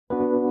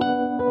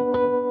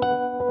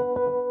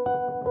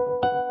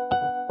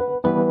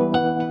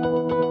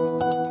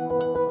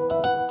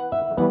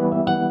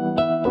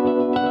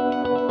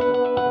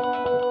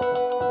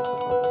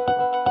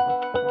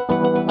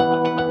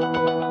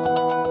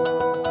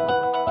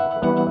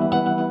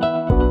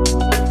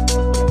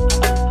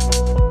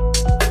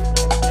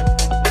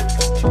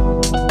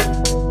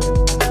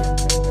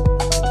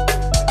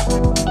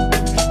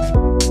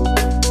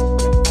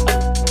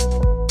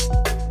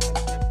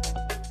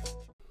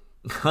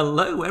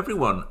Hello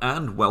everyone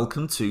and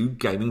welcome to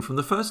Gaming from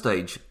the First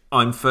Stage.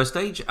 I'm First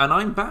Stage and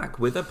I'm back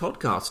with a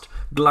podcast.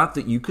 Glad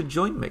that you could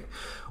join me.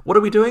 What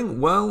are we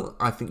doing? Well,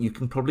 I think you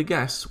can probably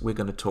guess we're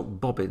going to talk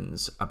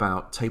bobbins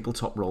about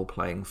tabletop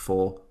role-playing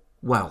for,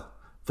 well,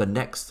 the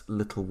next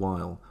little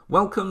while.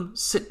 Welcome,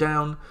 sit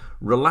down,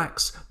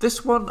 relax.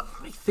 This one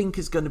I think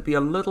is going to be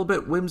a little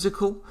bit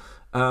whimsical.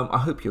 I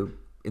hope you're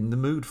in the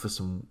mood for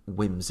some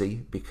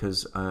whimsy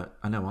because I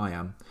know I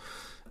am.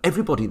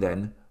 Everybody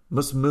then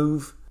must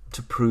move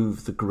to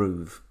prove the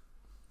groove.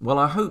 Well,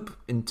 I hope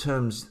in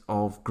terms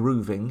of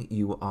grooving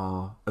you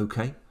are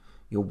okay,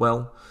 you're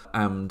well,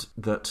 and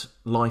that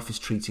life is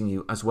treating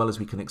you as well as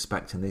we can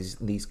expect in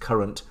these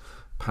current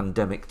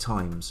pandemic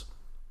times.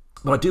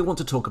 But I do want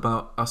to talk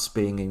about us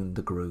being in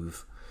the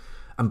groove.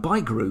 And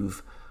by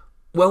groove,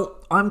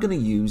 well, I'm going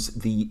to use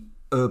the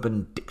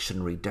Urban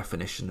Dictionary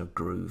definition of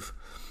groove.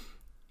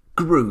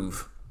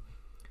 Groove,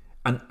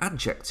 an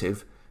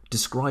adjective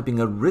describing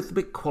a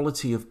rhythmic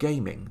quality of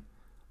gaming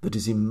that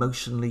is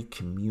emotionally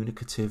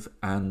communicative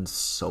and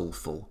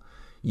soulful,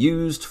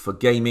 used for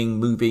gaming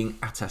moving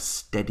at a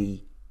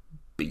steady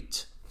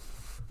beat.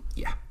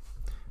 Yeah,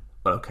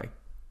 well, okay,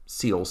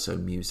 see also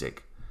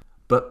music.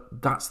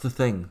 But that's the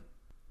thing,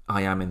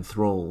 I am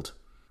enthralled.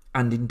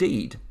 And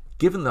indeed,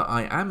 given that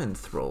I am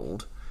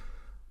enthralled,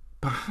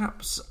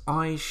 perhaps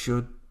I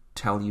should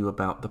tell you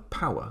about the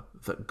power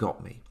that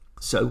got me.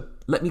 So,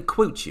 let me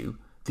quote you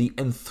the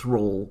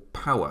enthrall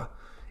power.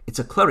 It's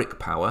a cleric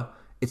power,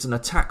 it's an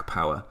attack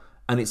power,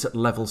 and it's at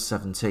level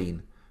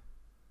 17.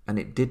 And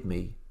it did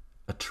me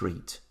a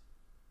treat.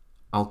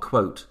 I'll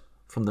quote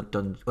from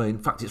the in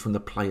fact, it's from the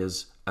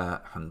player's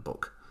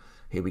handbook.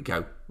 Here we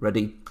go.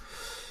 Ready?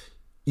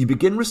 You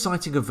begin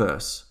reciting a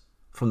verse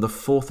from the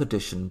 4th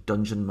edition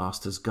Dungeon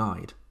Master's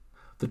Guide.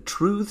 The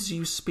truths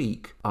you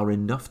speak are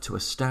enough to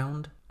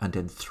astound and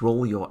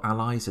enthrall your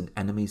allies and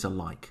enemies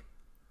alike.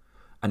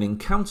 An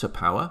encounter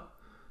power,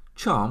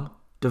 charm,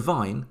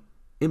 divine,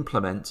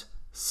 implement,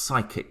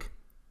 psychic.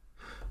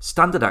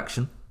 Standard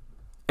action,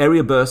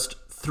 area burst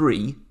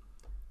 3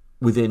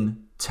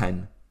 within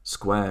 10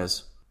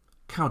 squares.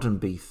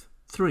 Cowdenbeath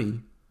 3,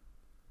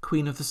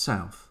 Queen of the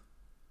South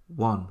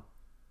 1.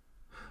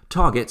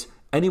 Target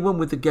anyone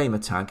with the gamer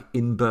tag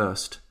in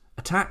burst.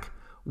 Attack,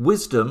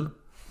 wisdom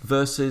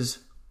versus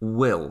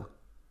will.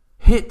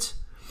 Hit,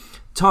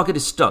 target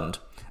is stunned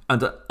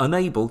and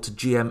unable to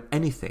GM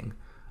anything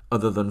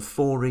other than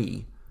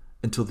 4E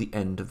until the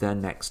end of their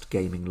next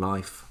gaming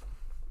life.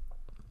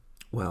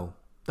 Well,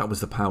 that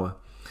was the power.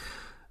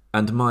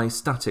 And my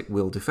static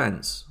will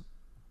defence,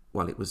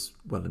 well, it was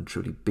well and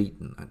truly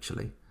beaten,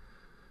 actually.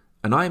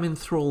 And I am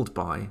enthralled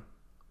by,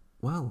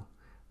 well,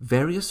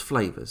 various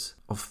flavours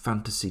of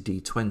Fantasy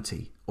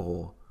D20,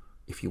 or,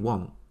 if you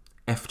want,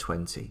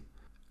 F20.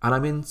 And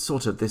I'm in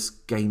sort of this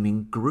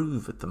gaming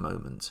groove at the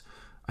moment.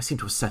 I seem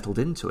to have settled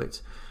into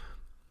it.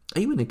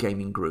 Are you in a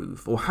gaming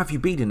groove? Or have you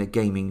been in a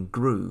gaming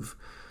groove?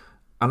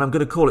 And I'm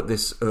going to call it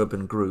this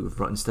urban groove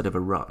right, instead of a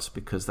rut,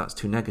 because that's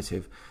too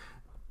negative.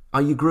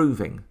 Are you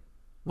grooving?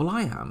 Well,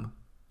 I am.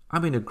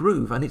 I'm in a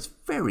groove, and it's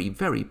very,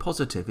 very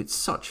positive. It's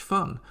such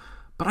fun.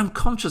 But I'm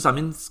conscious I'm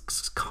in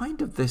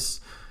kind of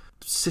this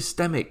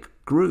systemic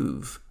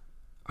groove.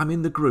 I'm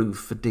in the groove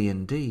for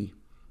D&D.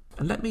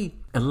 And let me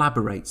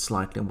elaborate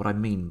slightly on what I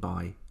mean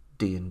by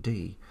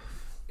D&D.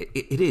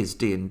 It is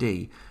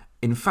D&D.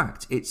 In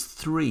fact, it's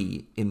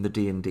 3 in the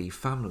D&D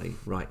family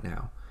right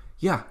now.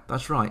 Yeah,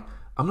 that's right.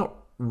 I'm not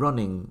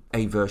running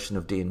a version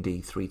of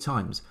D&D 3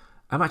 times.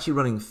 I'm actually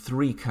running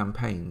 3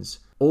 campaigns,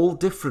 all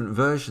different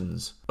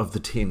versions of the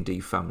D&D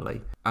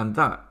family, and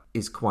that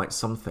is quite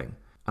something.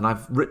 And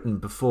I've written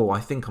before, I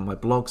think on my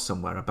blog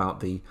somewhere,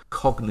 about the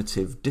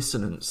cognitive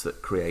dissonance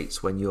that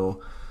creates when you're,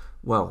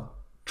 well,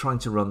 trying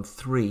to run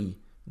 3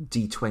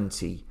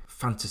 D20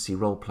 fantasy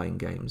role-playing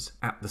games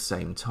at the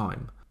same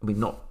time. I mean,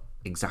 not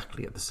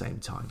exactly at the same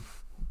time,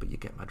 but you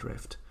get my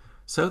drift.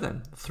 So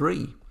then,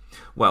 3.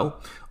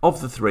 Well,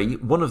 of the 3,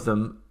 one of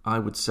them, I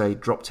would say,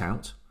 dropped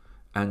out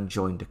and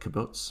joined a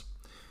kibbutz.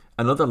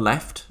 Another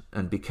left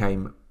and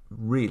became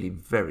really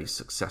very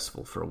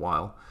successful for a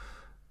while.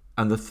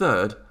 And the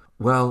third,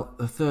 well,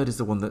 the third is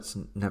the one that's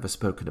never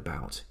spoken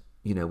about,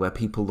 you know, where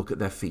people look at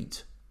their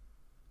feet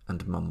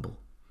and mumble.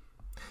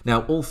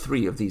 Now, all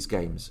 3 of these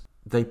games,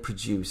 they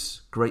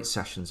produce great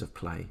sessions of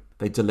play.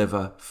 They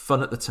deliver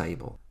fun at the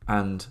table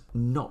and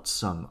not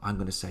some, I'm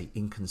going to say,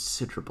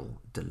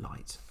 inconsiderable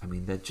delight. I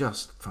mean, they're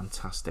just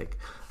fantastic.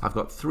 I've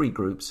got 3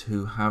 groups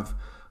who have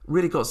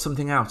really got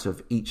something out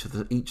of each of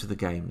the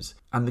games,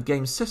 and the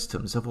game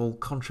systems have all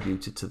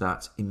contributed to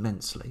that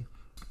immensely.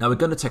 Now, we're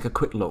going to take a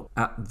quick look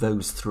at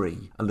those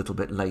 3 a little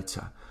bit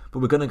later, but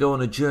we're going to go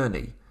on a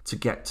journey to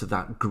get to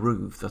that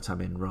groove that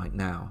I'm in right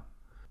now.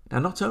 Now,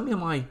 not only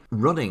am I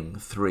running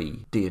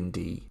 3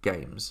 D&D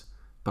games,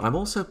 but I'm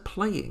also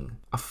playing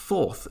a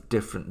 4th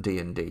different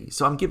D&D.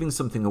 So I'm giving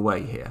something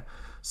away here.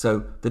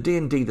 So the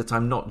D&D that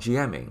I'm not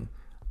GMing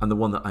and the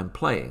one that I'm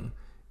playing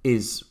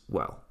is,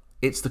 well,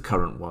 it's the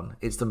current one.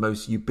 It's the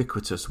most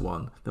ubiquitous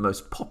one, the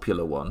most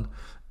popular one,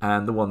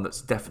 and the one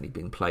that's definitely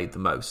been played the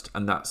most,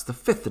 and that's the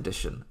 5th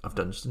edition of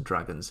Dungeons &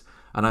 Dragons,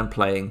 and I'm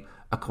playing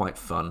a quite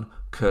fun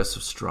Curse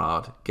of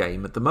Strahd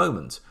game at the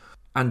moment.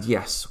 And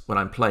yes, when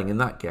I'm playing in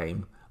that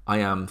game, I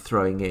am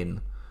throwing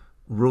in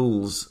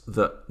rules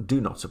that do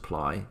not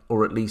apply,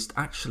 or at least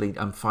actually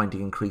I'm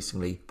finding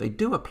increasingly they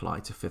do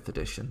apply to 5th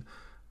edition,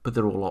 but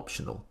they're all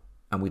optional,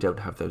 and we don't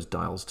have those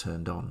dials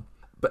turned on.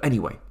 But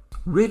anyway,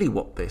 really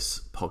what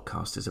this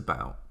podcast is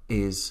about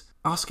is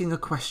asking a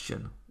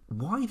question.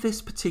 Why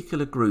this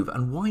particular groove,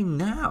 and why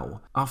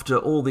now, after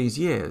all these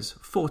years,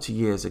 40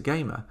 years a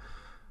gamer?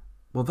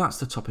 Well, that's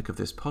the topic of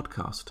this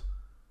podcast.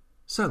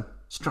 So,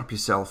 strap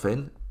yourself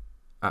in,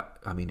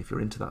 if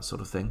you're into that sort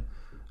of thing,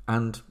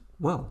 and,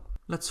 well,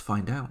 let's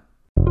find out.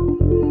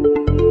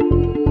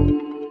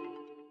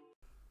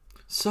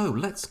 So,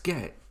 let's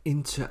get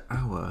into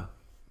our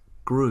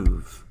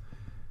groove.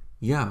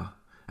 Yeah,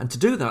 and to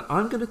do that,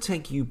 I'm going to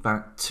take you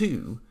back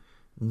to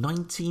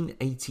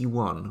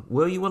 1981.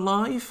 Were you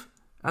alive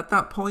at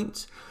that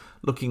point?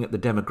 Looking at the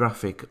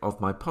demographic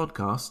of my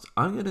podcast,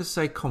 I'm going to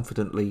say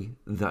confidently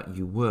that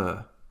you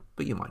were,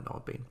 but you might not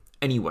have been.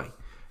 Anyway,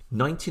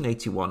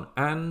 1981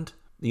 and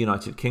the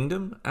United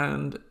Kingdom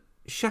and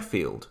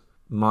Sheffield,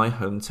 my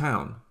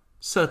hometown,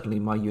 certainly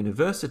my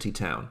university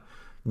town,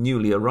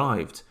 newly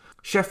arrived.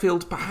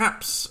 Sheffield,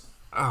 perhaps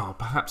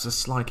a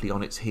slightly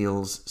on its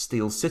heels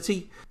Steel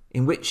City,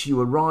 in which you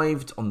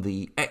arrived on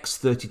the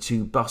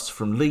X32 bus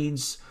from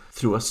Leeds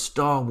through a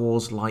Star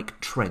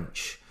Wars-like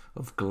trench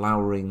of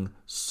glowering,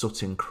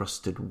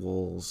 soot-encrusted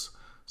walls,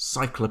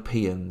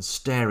 cyclopeans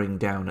staring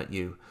down at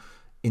you,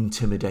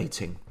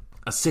 intimidating.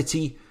 A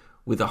city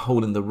with a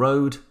hole in the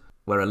road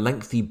where a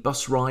lengthy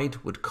bus ride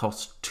would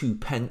cost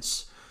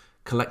 2p,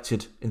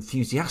 collected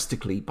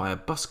enthusiastically by a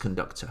bus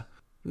conductor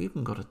who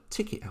even got a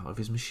ticket out of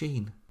his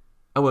machine.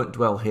 I won't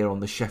dwell here on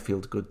the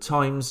Sheffield good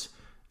times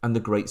and the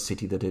great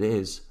city that it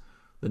is.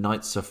 The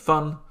nights are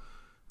fun,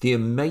 the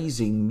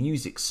amazing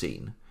music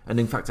scene, and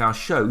in fact our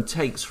show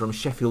takes from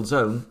Sheffield's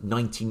own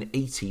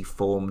 1980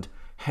 formed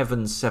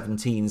Heaven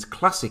 17's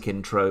classic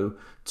intro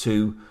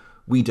to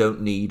We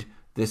Don't Need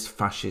This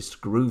Fascist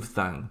Groove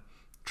Thang.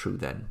 True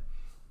then,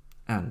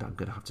 and I'm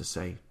going to have to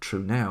say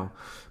true now,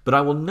 but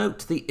I will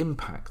note the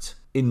impact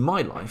in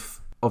my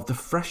life of the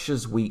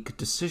Freshers' Week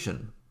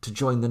decision to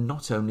join the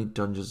Not Only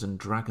Dungeons &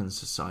 Dragons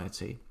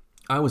Society.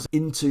 I was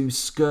into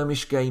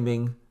skirmish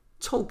gaming,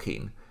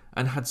 Tolkien,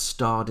 and had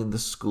starred in the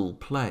school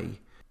play.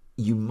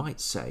 You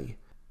might say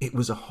it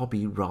was a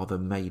hobby rather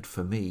made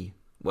for me.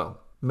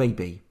 Well,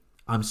 maybe.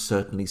 I'm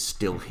certainly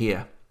still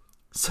here.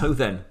 So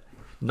then,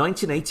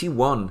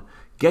 1981.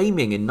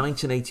 Gaming in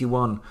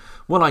 1981.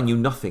 Well, I knew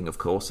nothing, of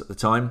course, at the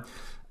time,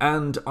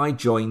 and I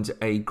joined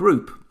a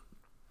group,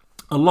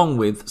 along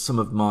with some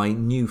of my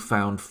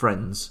newfound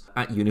friends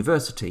at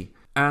university,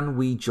 and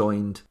we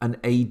joined an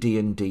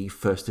AD&D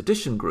first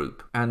edition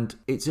group. And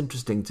it's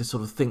interesting to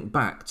sort of think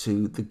back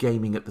to the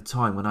gaming at the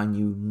time when I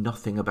knew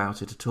nothing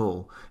about it at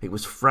all. It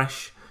was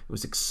fresh, it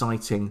was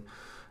exciting,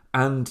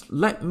 and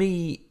let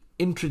me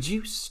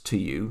introduce to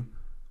you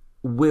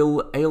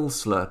Will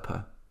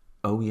Aleslurper.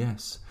 Oh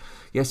yes.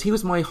 Yes, he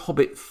was my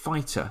Hobbit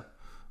fighter,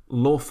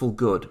 lawful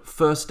good,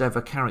 first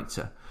ever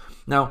character.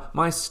 Now,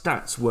 my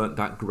stats weren't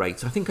that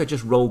great. I think I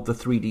just rolled the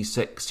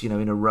 3d6,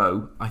 in a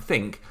row. I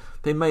think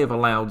they may have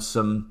allowed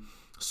some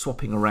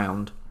swapping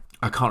around.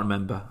 I can't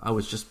remember. I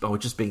was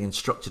just being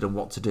instructed on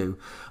what to do.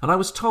 And I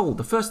was told,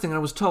 the first thing I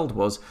was told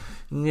was,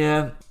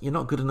 yeah, you're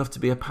not good enough to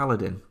be a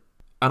paladin.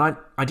 And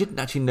I didn't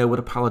actually know what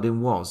a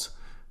paladin was,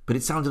 but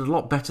it sounded a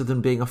lot better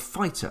than being a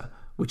fighter,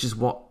 which is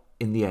what,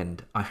 in the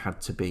end, I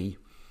had to be.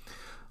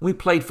 We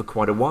played for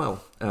quite a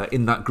while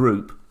in that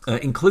group,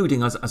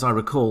 including, as I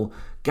recall,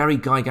 Gary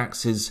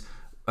Gygax's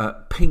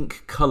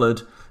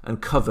pink-coloured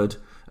and covered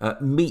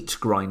meat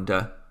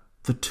grinder,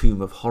 The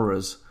Tomb of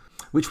Horrors,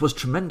 which was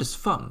tremendous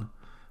fun,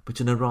 but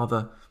in a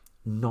rather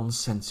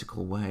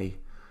nonsensical way.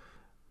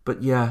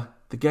 But yeah,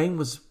 the game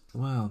was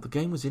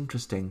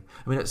interesting.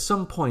 I mean, at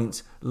some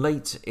point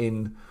late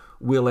in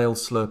Will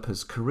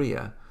Aleslurper's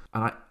career,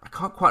 and I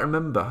can't quite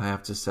remember, I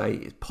have to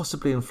say,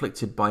 possibly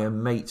inflicted by a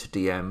mate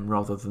DM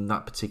rather than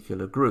that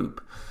particular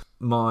group,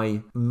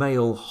 my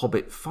male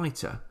hobbit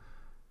fighter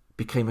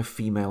became a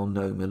female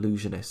gnome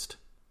illusionist.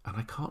 And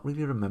I can't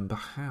really remember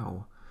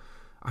how.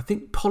 I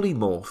think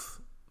polymorph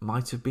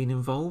might have been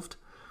involved.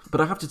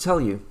 But I have to tell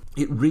you,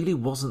 it really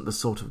wasn't the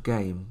sort of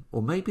game,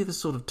 or maybe the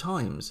sort of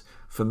times,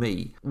 for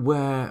me,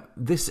 where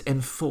this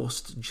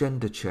enforced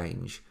gender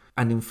change,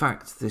 and in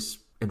fact this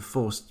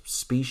enforced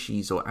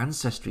species or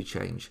ancestry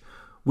change,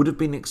 would have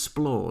been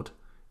explored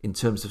in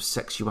terms of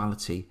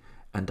sexuality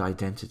and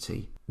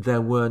identity.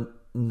 There were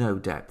no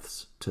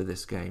depths to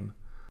this game,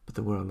 but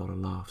there were a lot of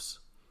laughs.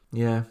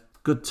 Yeah,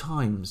 good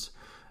times.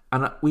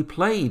 And we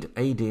played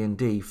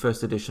AD&D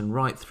first edition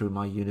right through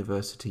my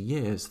university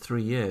years,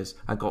 3 years.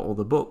 I got all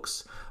the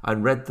books. I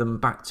read them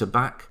back to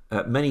back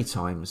many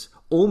times,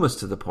 almost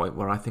to the point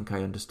where I think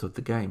I understood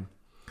the game,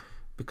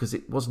 because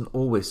it wasn't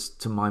always,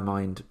 to my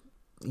mind,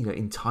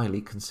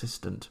 entirely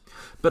consistent.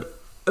 But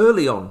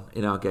early on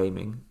in our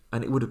gaming,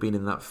 and it would have been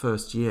in that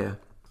first year,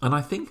 And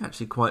I think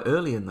actually quite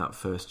early in that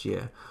first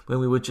year, when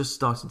we were just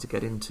starting to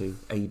get into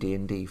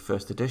AD&D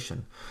First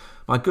Edition,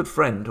 my good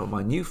friend, or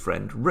my new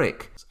friend,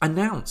 Rick,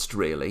 announced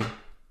really,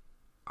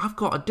 I've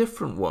got a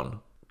different one.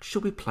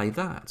 Should we play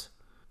that?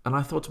 And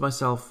I thought to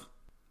myself,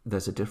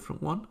 there's a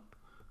different one?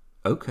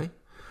 Okay.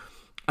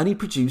 And he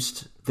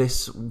produced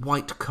this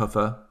white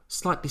cover,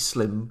 slightly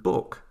slim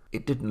book.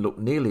 It didn't look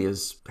nearly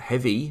as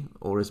heavy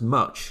or as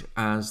much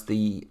as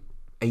the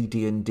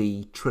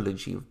AD&D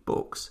trilogy of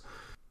books.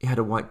 It had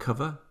a white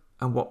cover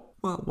and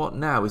what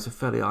now is a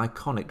fairly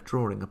iconic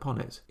drawing upon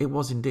it. It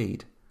was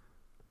indeed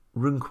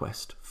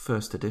RuneQuest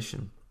First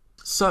Edition.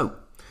 So,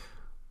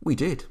 we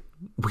did.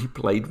 We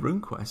played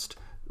RuneQuest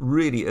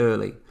really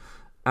early.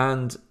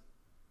 And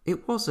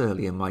it was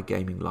early in my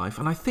gaming life.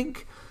 And I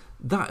think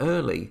that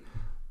early,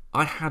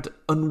 I had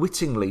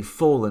unwittingly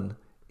fallen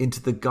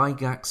into the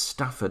Gygax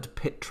Stafford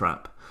pit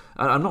trap.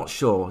 And I'm not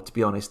sure, to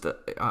be honest, that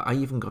I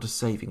even got a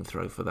saving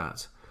throw for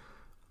that.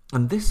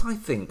 And this, I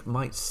think,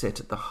 might sit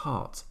at the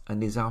heart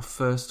and is our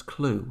first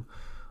clue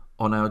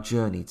on our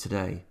journey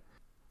today.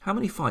 How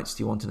many fights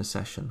do you want in a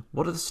session?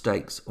 What are the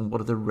stakes and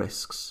what are the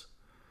risks?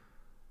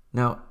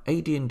 Now,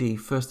 AD&D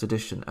First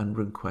Edition and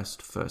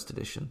RuneQuest First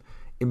Edition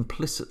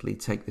implicitly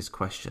take this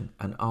question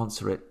and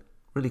answer it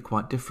really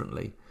quite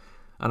differently.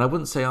 And I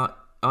wouldn't say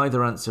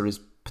either answer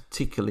is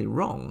particularly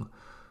wrong,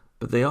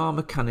 but they are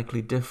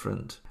mechanically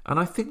different. And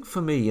I think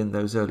for me in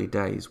those early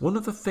days, one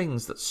of the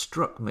things that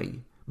struck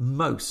me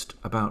most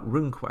about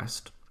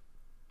RuneQuest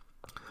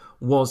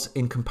was,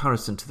 in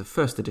comparison to the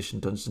First Edition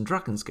Dungeons &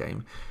 Dragons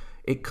game,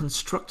 it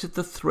constructed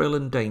the thrill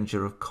and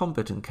danger of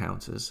combat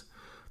encounters,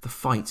 the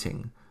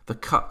fighting, the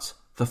cut,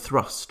 the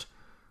thrust,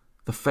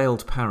 the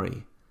failed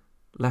parry,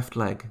 left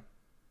leg,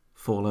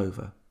 fall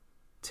over,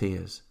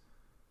 tears.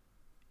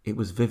 It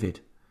was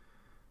vivid.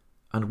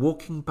 And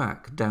walking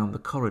back down the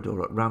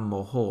corridor at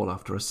Ranmore Hall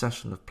after a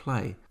session of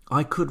play,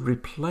 I could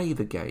replay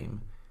the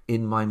game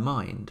in my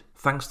mind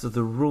thanks to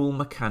the rule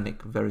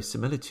mechanic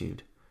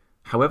verisimilitude.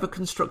 However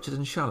constructed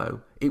and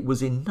shallow, it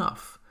was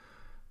enough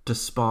to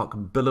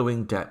spark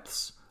billowing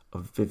depths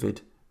of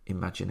vivid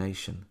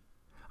imagination.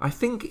 I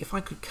think if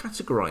I could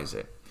categorise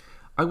it,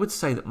 I would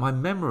say that my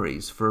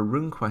memories for a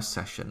RuneQuest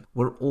session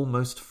were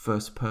almost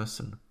first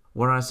person,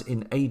 whereas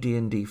in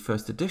AD&D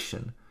First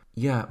Edition,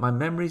 my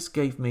memories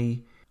gave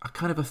me a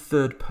kind of a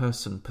third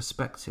person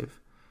perspective,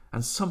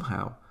 and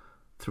somehow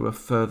through a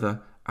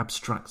further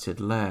abstracted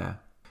layer.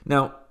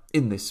 Now,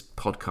 in this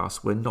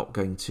podcast, we're not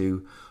going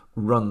to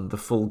run the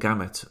full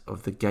gamut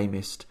of the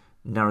gamist,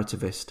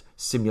 narrativist,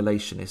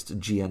 simulationist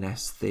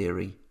GNS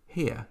theory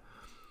here.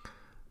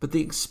 But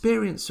the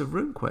experience of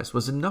RuneQuest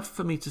was enough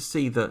for me to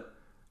see that,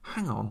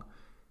 hang on,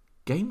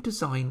 game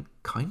design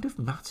kind of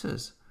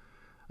matters.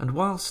 And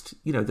whilst,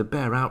 the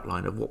bare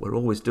outline of what we're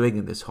always doing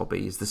in this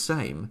hobby is the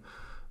same,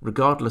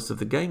 regardless of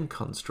the game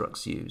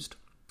constructs used,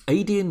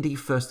 AD&D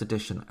First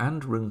Edition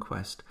and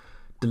RuneQuest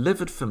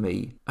delivered for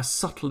me a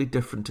subtly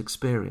different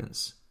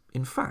experience.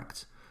 In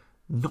fact,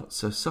 not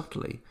so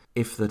subtly,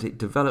 if that it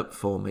developed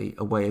for me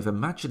a way of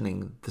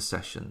imagining the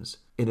sessions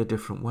in a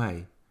different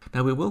way.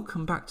 Now, we will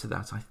come back to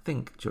that, I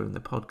think, during the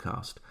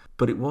podcast,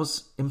 but it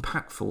was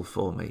impactful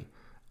for me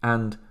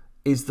and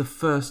is the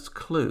first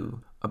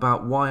clue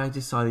about why I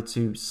decided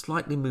to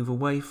slightly move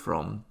away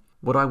from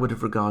what I would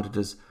have regarded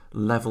as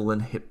level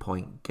and hit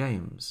point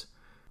games.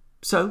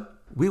 So,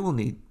 we will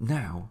need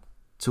now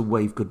to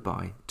wave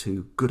goodbye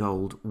to good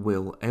old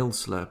Will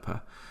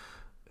Aleslurper,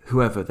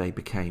 whoever they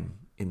became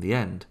in the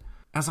end,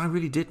 as I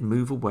really did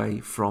move away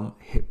from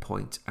hit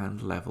point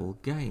and level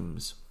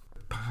games,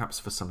 perhaps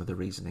for some of the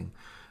reasoning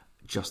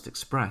just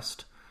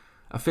expressed.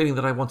 A feeling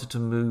that I wanted to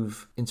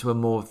move into a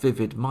more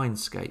vivid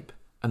mindscape,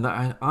 and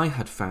that I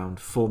had found,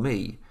 for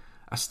me,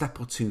 a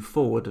step or two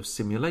forward of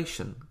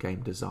simulation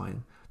game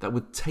design that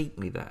would take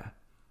me there.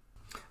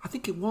 I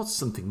think it was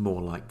something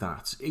more like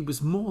that. It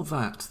was more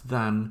that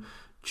than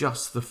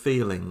just the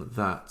feeling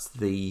that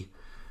the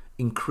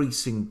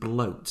increasing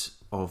bloat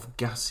of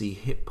gassy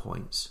hit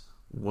points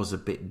was a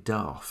bit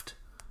daft.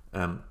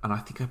 And I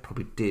think I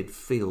probably did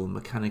feel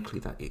mechanically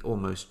that it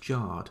almost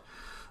jarred.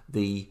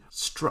 The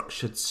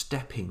structured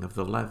stepping of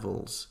the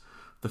levels,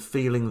 the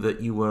feeling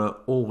that you were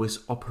always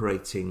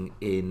operating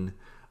in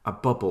a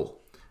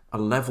bubble, a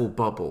level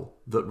bubble,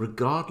 that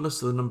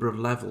regardless of the number of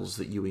levels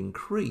that you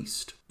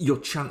increased, your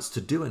chance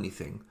to do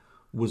anything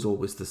was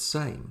always the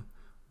same.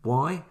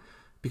 Why?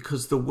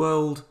 Because the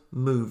world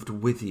moved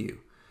with you.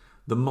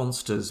 The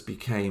monsters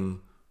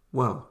became,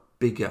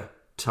 bigger,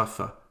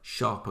 tougher,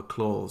 sharper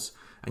claws,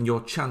 and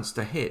your chance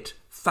to hit,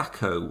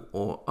 Thaco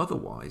or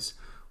otherwise,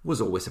 was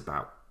always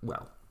about,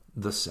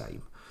 the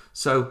same.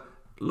 So,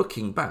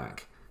 looking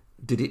back,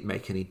 did it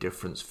make any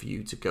difference for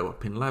you to go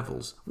up in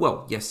levels?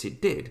 Well, yes it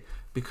did,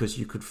 because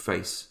you could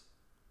face,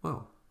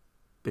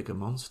 bigger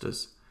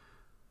monsters.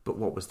 But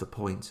what was the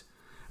point?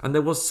 And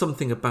there was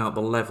something about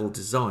the level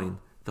design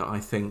that I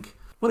think,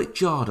 it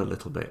jarred a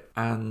little bit,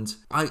 and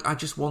I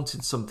just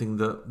wanted something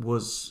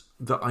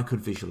that I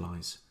could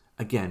visualise.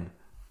 Again,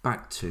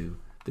 back to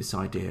this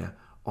idea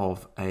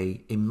of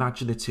a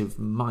imaginative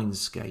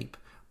mindscape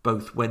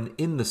both when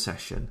in the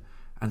session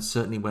and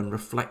certainly when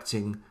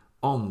reflecting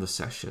on the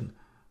session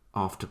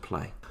after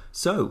play.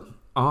 So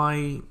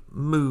I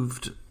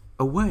moved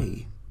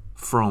away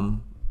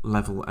from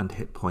level and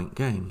hit point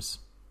games.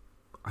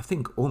 I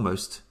think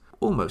almost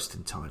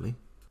entirely.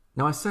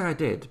 Now I say I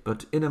did,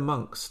 but in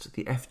amongst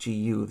the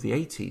FGU of the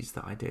 80s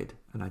that I did,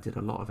 and I did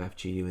a lot of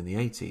FGU in the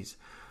 80s,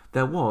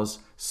 there was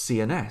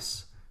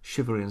CNS,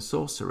 Chivalry and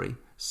Sorcery,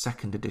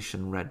 2nd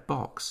edition red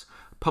box,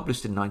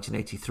 published in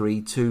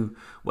 1983 to,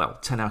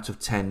 10 out of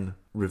 10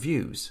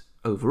 reviews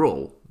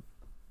overall,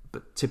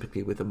 but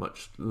typically with a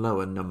much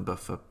lower number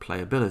for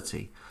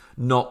playability,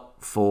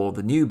 not for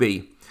the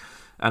newbie.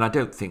 And I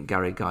don't think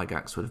Gary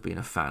Gygax would have been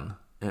a fan.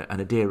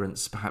 An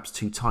adherence perhaps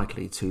too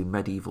tightly to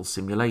medieval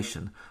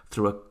simulation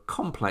through a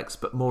complex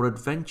but more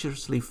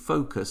adventurously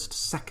focused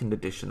 2nd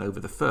edition over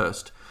the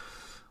first.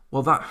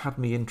 Well, that had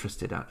me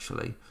interested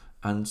actually,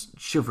 and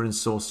Chivalry and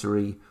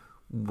Sorcery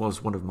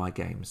was one of my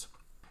games.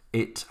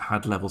 It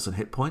had levels and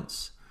hit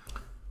points,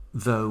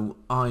 though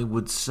I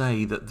would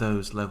say that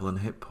those level and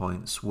hit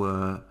points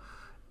were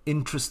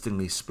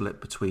interestingly split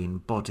between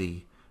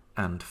body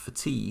and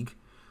fatigue,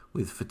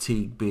 with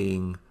fatigue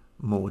being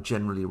more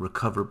generally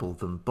recoverable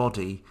than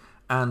body,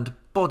 and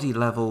body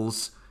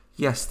levels,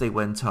 yes, they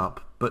went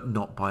up, but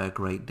not by a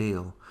great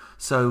deal.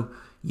 So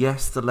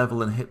yes, the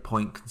level and hit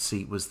point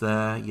conceit was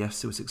there,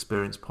 yes, there was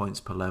experience points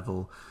per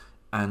level,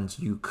 and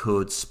you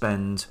could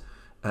spend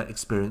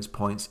experience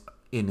points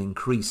in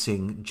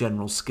increasing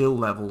general skill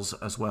levels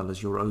as well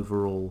as your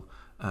overall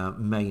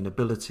main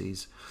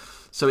abilities.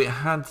 So it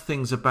had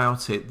things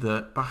about it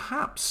that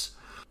perhaps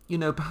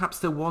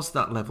there was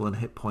that level and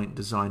hit point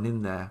design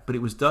in there, but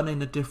it was done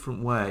in a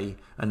different way,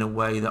 and a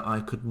way that I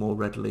could more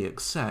readily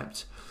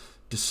accept,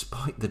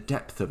 despite the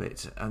depth of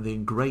it, and the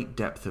great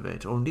depth of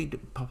it, or indeed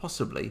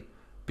possibly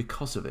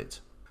because of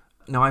it.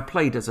 Now, I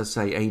played, as I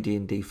say,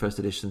 AD&D First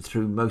Edition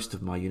through most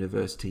of my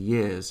university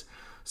years,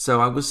 so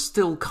I was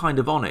still kind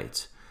of on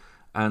it.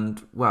 And,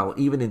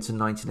 even into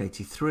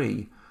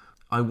 1983,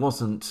 I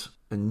wasn't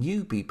a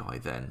newbie by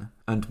then,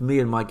 and me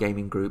and my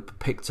gaming group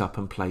picked up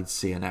and played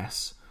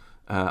CNS.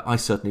 I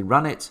certainly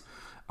ran it,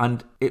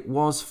 and it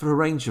was for a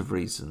range of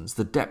reasons.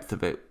 The depth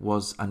of it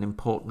was an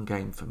important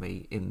game for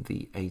me in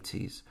the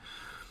 80s.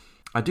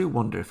 I do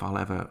wonder if I'll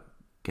ever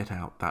get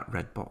out that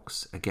red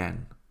box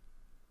again,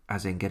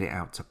 as in get it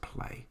out to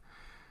play.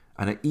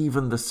 And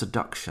even the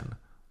seduction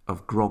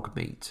of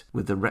Grogmeat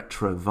with the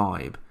retro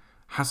vibe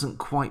hasn't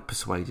quite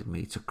persuaded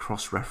me to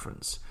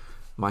cross-reference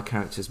my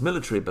character's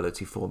military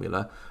ability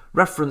formula,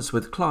 reference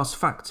with class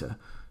factor,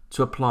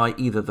 to apply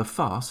either the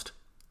fast,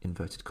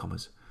 inverted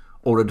commas,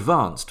 or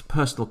advanced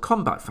personal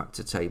combat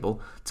factor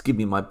table to give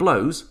me my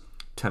blows,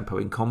 tempo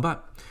in combat,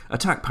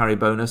 attack parry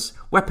bonus,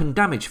 weapon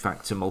damage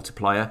factor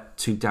multiplier,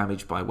 2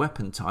 damage by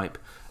weapon type,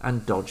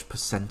 and dodge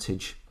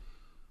percentage.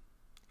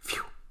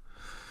 Phew.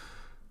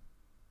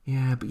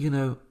 Yeah, but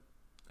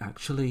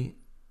actually,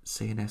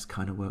 CNS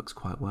kind of works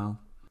quite well.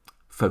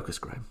 Focus,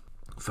 Graham.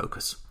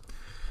 Focus.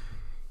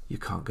 You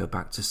can't go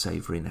back to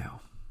Savoury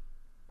now.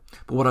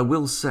 But what I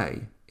will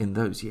say in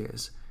those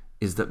years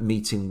is that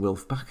meeting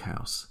Wilf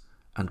Backhouse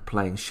and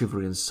playing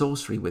Chivalry and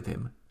Sorcery with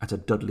him at a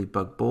Dudley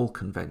Bug Ball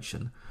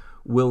convention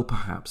will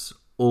perhaps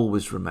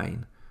always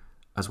remain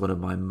as one of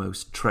my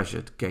most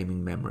treasured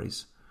gaming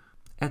memories.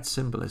 Ed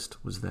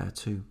Symbolist was there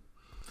too.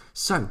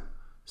 So,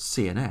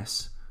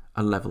 CNS,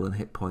 a level and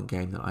hit point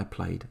game that I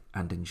played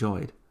and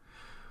enjoyed.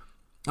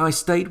 I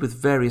stayed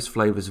with various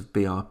flavours of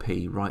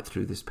BRP right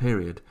through this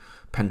period.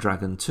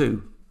 Pendragon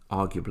 2,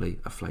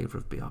 arguably a flavour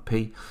of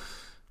BRP.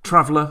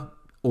 Traveller,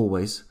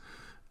 always.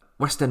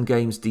 West End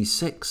Games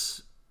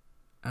D6,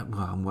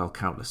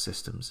 countless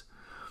systems.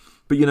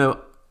 But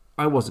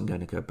I wasn't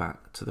going to go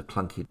back to the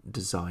clunky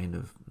design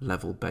of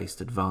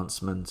level-based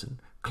advancement and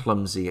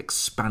clumsy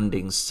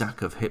expanding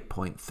sack of hit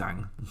point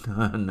thing.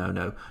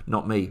 No,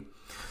 not me.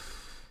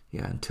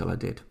 Yeah, until I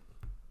did.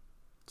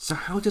 So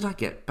how did I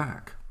get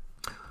back?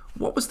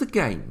 What was the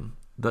game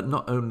that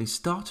not only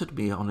started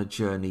me on a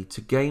journey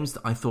to games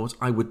that I thought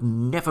I would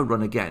never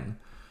run again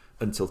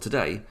until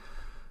today,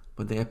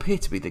 but they appear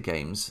to be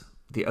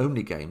the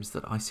only games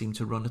that I seem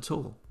to run at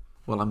all?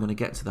 Well, I'm going to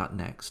get to that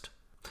next.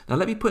 Now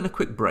let me put in a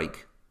quick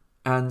break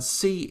and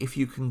see if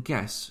you can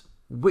guess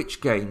which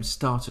game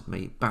started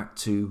me back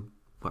to,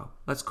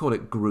 let's call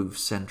it Groove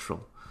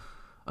Central.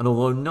 And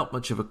although not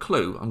much of a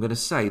clue, I'm going to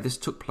say this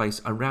took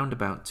place around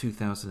about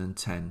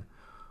 2010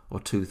 or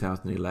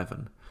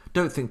 2011.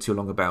 Don't think too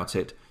long about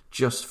it.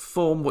 Just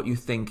form what you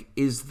think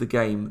is the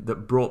game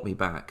that brought me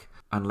back,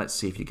 and let's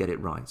see if you get it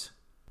right.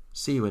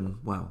 See you in,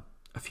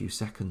 a few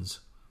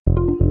seconds.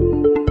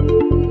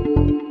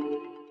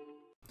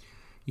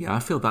 Yeah, I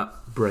feel that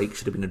break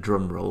should have been a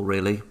drum roll,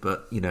 really,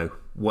 but,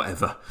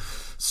 whatever.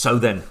 So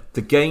then,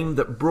 the game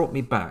that brought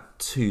me back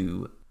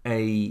to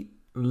a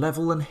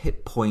level and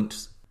hit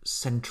point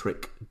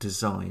centric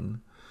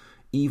design,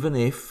 even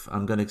if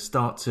I'm going to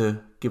start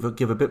to give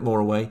a bit more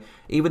away,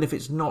 even if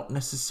it's not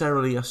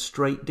necessarily a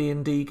straight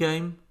D&D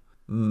game,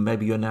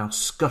 maybe you're now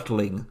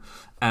scuttling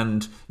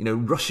and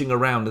rushing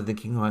around and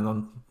thinking, hang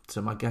on,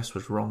 So my guess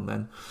was wrong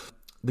then.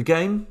 The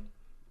game,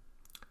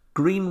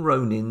 Green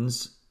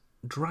Ronin's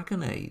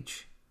Dragon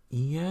Age.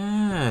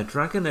 Yeah,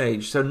 Dragon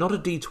Age. So not a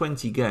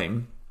D20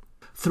 game.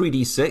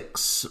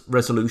 3d6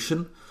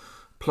 resolution,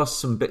 plus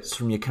some bits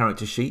from your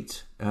character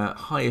sheet.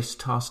 Highest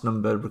task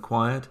number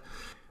required.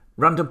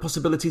 Random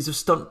possibilities of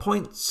stunt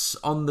points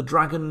on the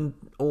dragon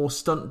or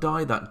stunt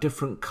die, that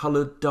different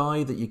coloured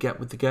die that you get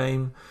with the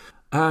game.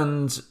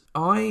 And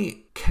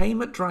I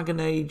came at Dragon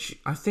Age,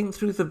 I think,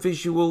 through the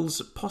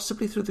visuals,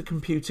 possibly through the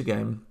computer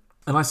game.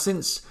 And I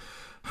since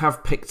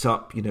have picked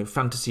up,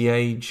 Fantasy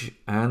Age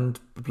and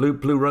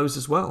Blue Rose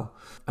as well.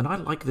 And I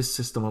like this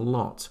system a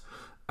lot.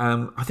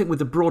 I think with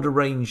the broader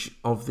range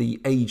of the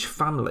Age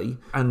family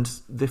and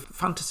the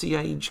Fantasy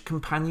Age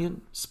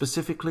companion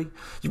specifically,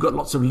 you've got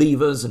lots of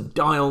levers and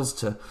dials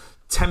to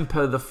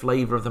temper the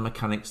flavour of the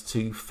mechanics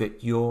to fit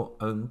your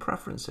own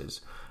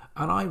preferences.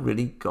 And I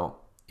really got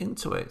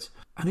into it.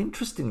 And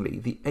interestingly,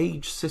 the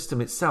Age system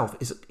itself,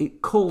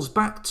 it calls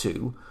back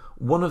to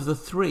one of the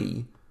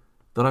three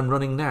that I'm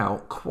running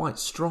now quite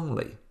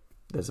strongly.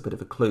 There's a bit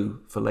of a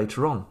clue for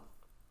later on.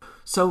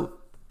 So,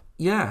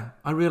 yeah,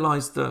 I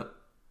realised that,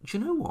 do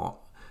you know what?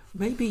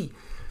 Maybe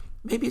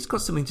it's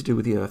got something to do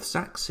with the Earth's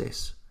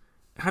axis.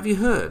 Have you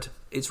heard?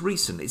 It's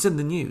recent. It's in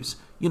the news.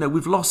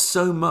 We've lost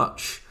so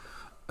much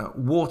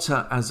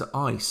water as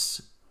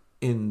ice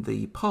in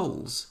the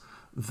poles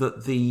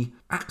that the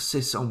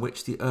axis on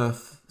which the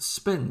Earth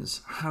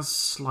spins has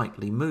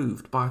slightly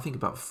moved by, I think,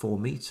 about 4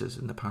 meters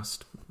in the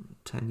past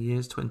 10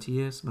 years, 20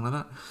 years, something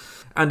like that.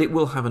 And it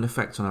will have an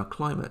effect on our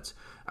climate.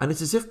 And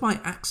it's as if my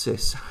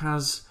axis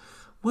has...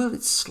 well,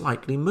 it's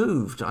slightly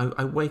moved.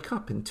 I wake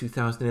up in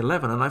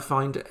 2011 and I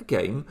find a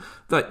game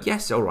that,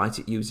 yes, all right,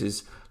 it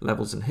uses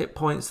levels and hit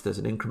points. There's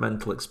an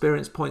incremental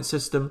experience point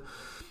system.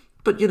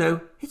 But,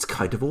 it's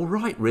kind of all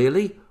right,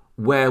 really.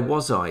 Where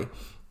was I?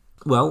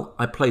 Well,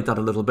 I played that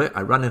a little bit.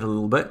 I ran it a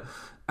little bit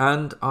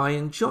and I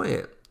enjoy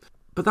it.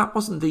 But that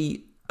wasn't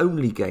the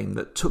only game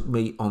that took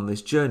me on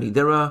this journey.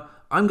 There are,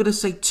 I'm going to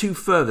say, 2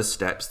 further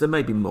steps. There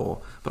may be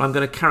more, but I'm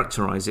going to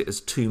characterise it as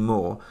 2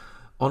 more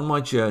on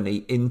my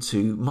journey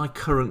into my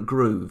current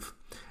groove.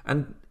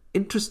 And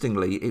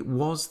interestingly, it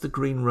was the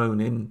Green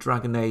Ronin,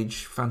 Dragon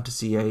Age,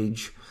 Fantasy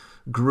Age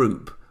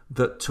group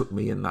that took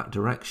me in that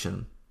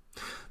direction.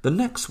 The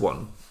next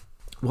one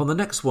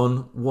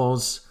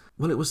was,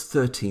 it was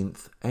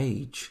 13th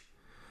Age.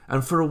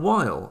 And for a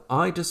while,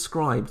 I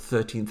described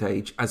 13th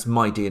Age as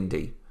my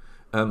D&D.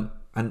 And,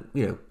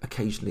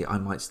 occasionally I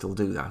might still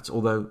do that.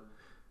 Although,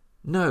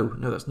 no,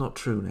 that's not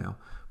true now.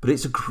 But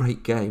it's a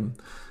great game.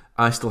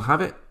 I still have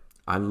it.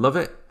 I love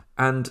it.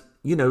 And,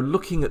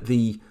 looking at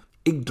the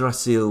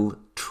Yggdrasil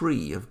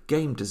tree of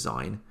game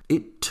design,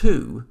 it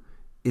too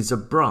is a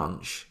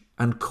branch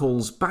and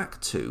calls back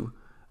to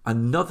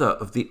another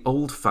of the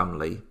old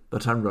family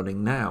that I'm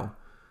running now.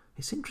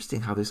 It's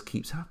interesting how this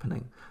keeps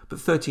happening. But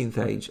 13th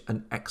Age,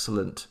 an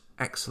excellent,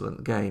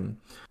 excellent game.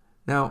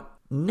 Now,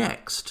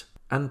 next,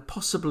 and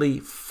possibly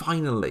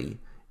finally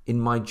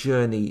in my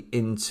journey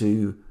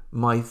into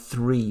my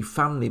 3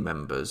 family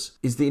members,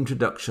 is the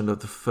introduction of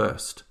the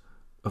first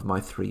of my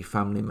 3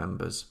 family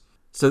members.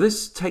 So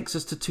this takes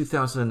us to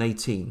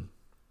 2018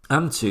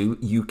 and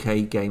to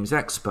UK Games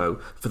Expo.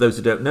 For those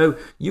who don't know,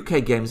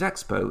 UK Games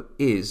Expo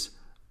is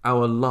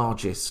our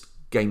largest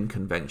game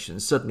convention,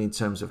 certainly in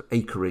terms of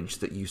acreage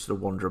that you sort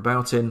of wander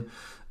about in.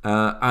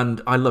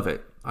 And I love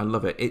it. I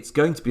love it. It's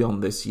going to be on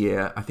this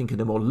year, I think,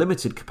 in a more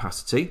limited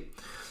capacity.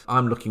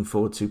 I'm looking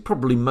forward to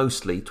probably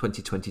mostly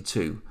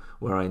 2022,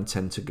 where I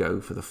intend to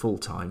go for the full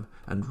time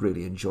and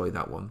really enjoy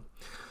that one.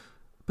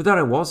 But there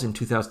I was in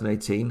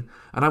 2018,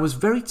 and I was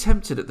very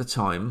tempted at the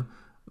time,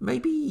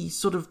 maybe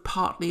sort of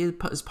partly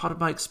as part of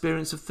my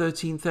experience of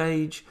 13th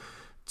Age,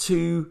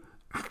 to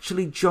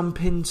actually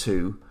jump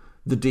into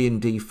the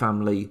D&D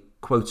family,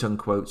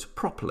 quote-unquote,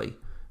 properly.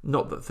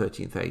 Not that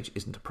 13th Age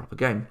isn't a proper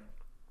game.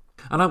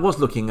 And I was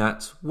looking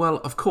at, well,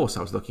 of course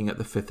I was looking at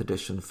the 5th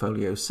edition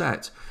folio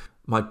set.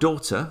 My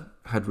daughter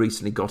had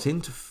recently got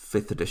into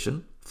 5th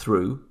edition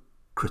through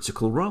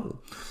Critical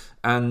Role.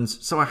 And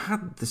so I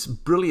had this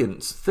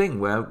brilliant thing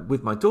where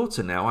with my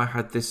daughter now, I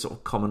had this sort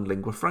of common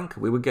lingua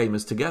franca. We were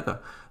gamers together.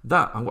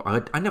 That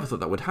I never thought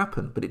that would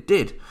happen, but it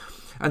did.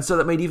 And so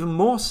that made even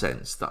more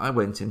sense that I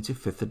went into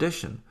 5th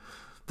edition.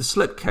 The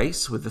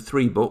slipcase with the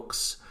 3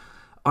 books,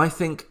 I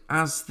think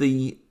as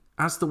the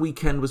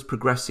weekend was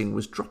progressing,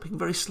 was dropping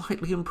very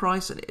slightly in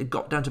price, and it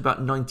got down to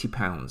about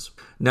 £90.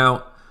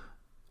 Now,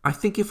 I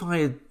think if I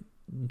had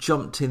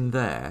jumped in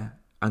there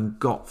and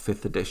got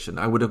 5th edition,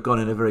 I would have gone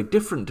in a very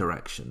different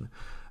direction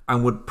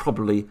and would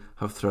probably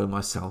have thrown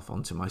myself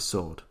onto my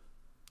sword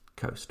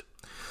coast.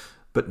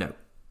 But no,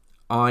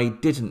 I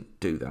didn't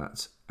do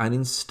that. And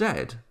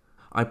instead,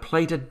 I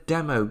played a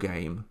demo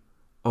game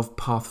of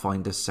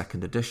Pathfinder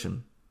 2nd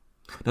edition.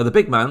 Now, the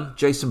big man,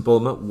 Jason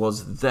Bulmer,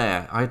 was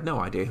there. I had no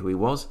idea who he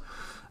was,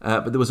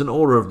 but there was an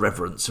aura of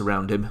reverence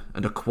around him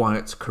and a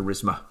quiet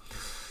charisma.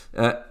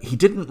 He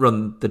didn't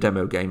run the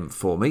demo game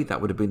for me.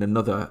 That would have been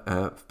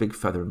another big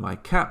feather in my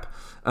cap.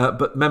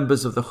 But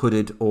members of the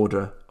Hooded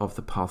Order of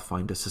the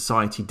Pathfinder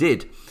Society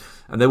did.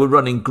 And they were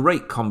running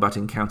great combat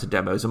encounter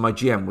demos, and my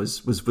GM was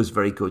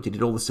very good. He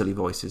did all the silly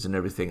voices and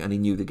everything, and he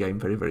knew the game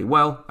very, very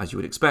well, as you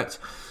would expect.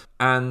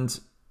 And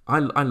I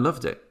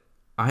loved it.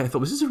 I thought,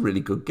 this is a really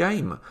good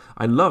game.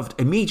 I loved,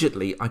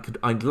 immediately,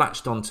 I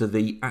latched onto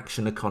the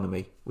action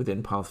economy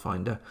within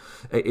Pathfinder.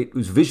 It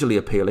was visually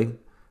appealing.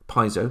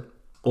 Paizo,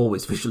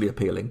 always visually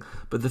appealing.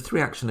 But the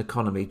 3-action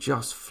economy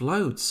just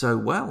flowed so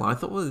well. I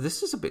thought, well,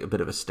 this is a bit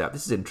of a step.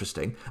 This is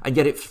interesting. And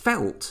yet it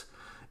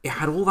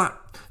had all that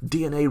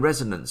DNA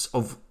resonance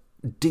of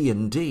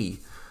D&D.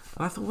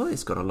 And I thought, well,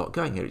 it's got a lot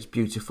going here. It's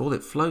beautiful,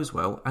 it flows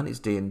well, and it's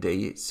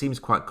D&D. It seems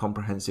quite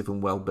comprehensive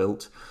and well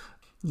built.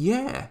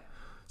 Yeah.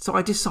 So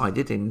I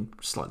decided, in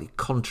slightly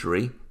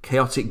contrary,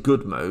 chaotic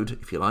good mode,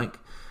 if you like,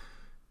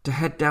 to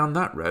head down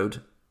that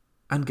road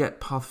and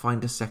get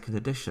Pathfinder 2nd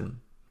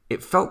Edition.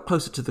 It felt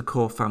closer to the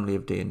core family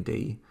of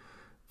D&D,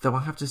 though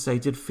I have to say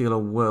did feel a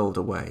world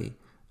away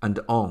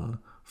and on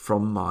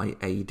from my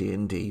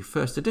AD&D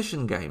 1st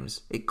Edition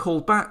games. It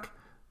called back,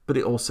 but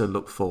it also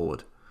looked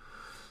forward.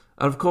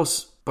 And of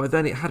course, by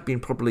then it had been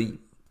probably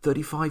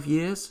 35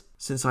 years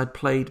since I'd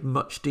played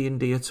much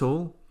D&D at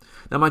all.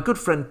 Now, my good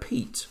friend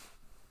Pete,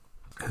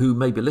 who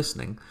may be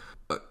listening,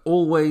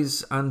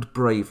 always and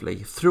bravely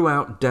threw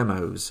out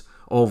demos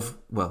of,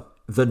 well,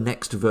 the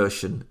next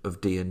version of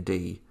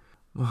D&D.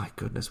 My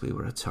goodness, we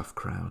were a tough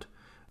crowd.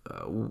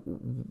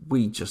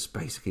 We just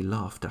basically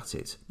laughed at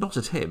it. Not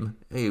at him.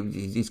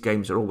 His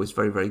games are always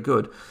very, very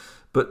good.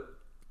 But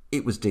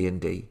it was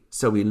D&D,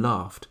 so we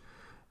laughed.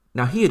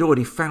 Now, he had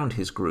already found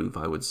his groove,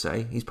 I would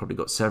say. He's probably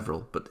got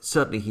several, but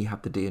certainly he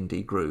had the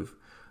D&D groove.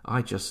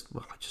 I just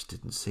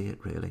didn't see it,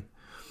 really.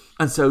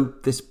 And so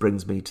this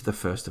brings me to the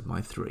first of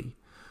my 3.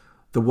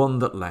 The one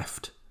that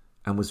left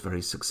and was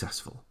very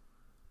successful.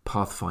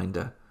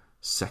 Pathfinder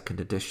 2nd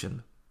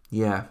Edition.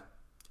 Yeah,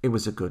 it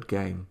was a good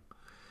game.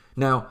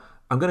 Now,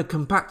 I'm going to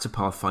come back to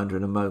Pathfinder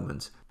in a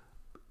moment.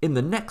 In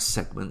the next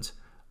segment,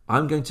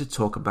 I'm going to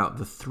talk about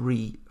the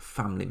 3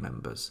 family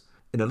members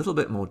in a little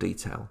bit more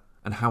detail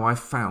and how I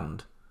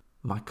found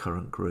my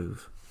current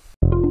groove.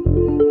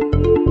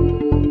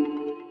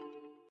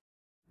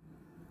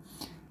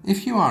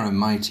 If you are a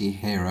mighty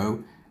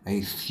hero,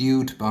 a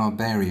feud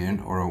barbarian,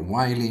 or a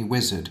wily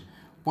wizard,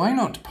 why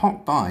not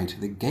pop by to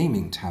the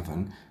Gaming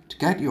Tavern to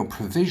get your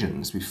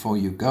provisions before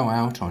you go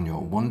out on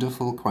your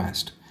wonderful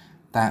quest?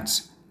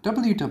 That's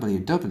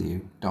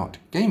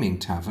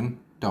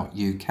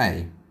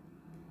www.gamingtavern.uk.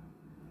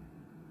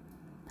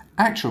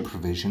 Actual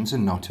provisions are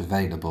not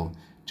available,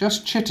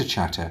 just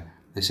chitter-chatter.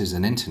 This is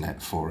an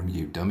internet forum,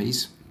 you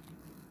dummies.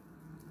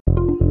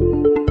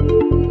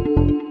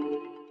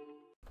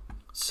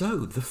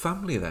 So, the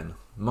family then,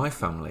 my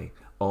family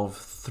of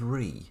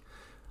 3,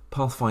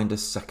 Pathfinder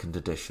 2nd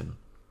Edition.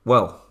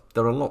 Well,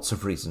 there are lots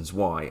of reasons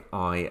why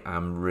I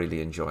am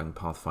really enjoying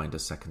Pathfinder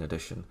 2nd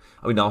Edition.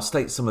 I mean, I'll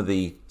state some of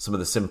the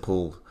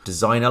simple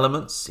design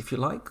elements, if you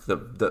like,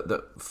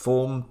 that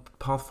form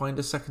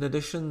Pathfinder 2nd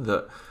Edition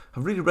that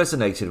have really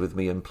resonated with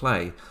me in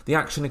play. The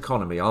action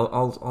economy,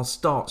 I'll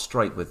start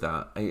straight with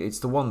that. It's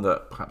the one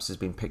that perhaps has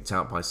been picked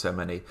out by so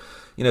many.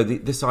 You know,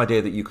 this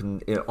idea that you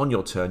can, on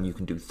your turn, you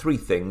can do 3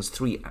 things,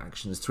 3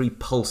 actions, 3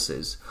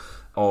 pulses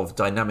of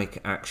dynamic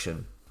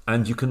action,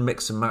 and you can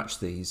mix and match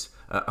these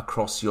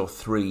across your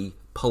 3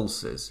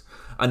 pulses,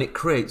 and it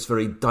creates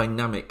very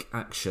dynamic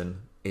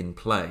action in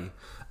play,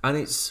 and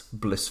it's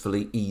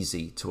blissfully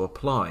easy to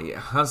apply. It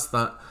has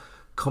that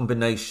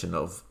combination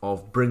of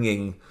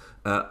bringing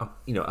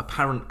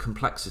apparent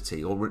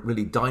complexity or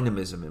really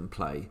dynamism in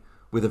play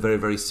with a very,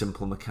 very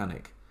simple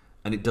mechanic,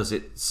 and it does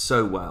it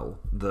so well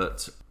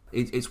that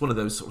it's one of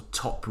those sort of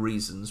top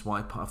reasons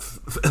why,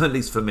 at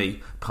least for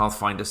me,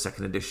 Pathfinder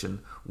 2nd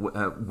Edition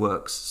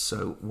works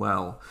so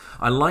well.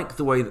 I like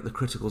the way that the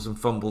criticals and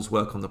fumbles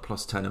work on the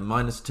 +10 and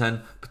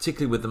 -10,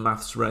 particularly with the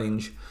maths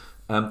range.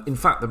 In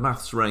fact, the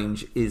maths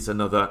range is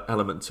another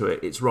element to it.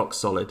 It's rock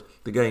solid.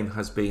 The game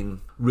has been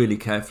really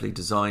carefully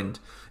designed.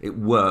 It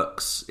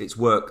works. It's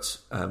worked,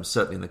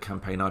 certainly in the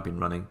campaign I've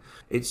been running.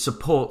 It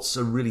supports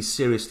a really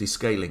seriously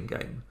scaling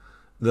game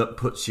that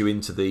puts you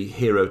into the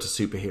hero to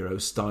superhero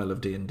style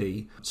of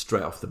D&D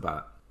straight off the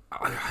bat.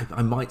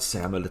 I might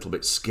say I'm a little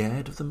bit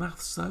scared of the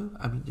maths, though.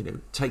 I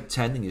mean, take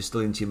 10 and you're still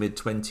into your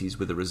mid-20s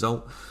with a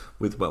result,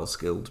 with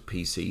well-skilled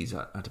PCs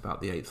at about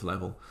the 8th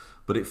level.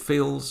 But it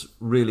feels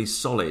really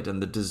solid,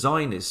 and the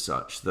design is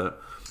such that,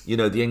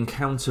 the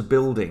encounter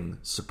building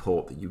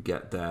support that you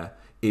get there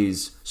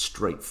is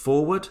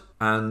straightforward,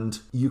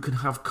 and you can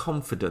have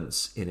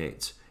confidence in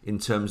it in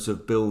terms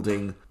of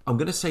building, I'm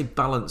going to say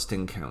balanced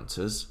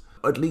encounters,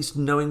 at least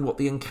knowing what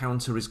the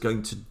encounter is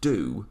going to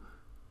do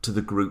to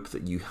the group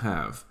that you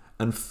have,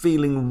 and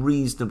feeling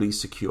reasonably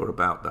secure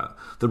about that.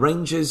 The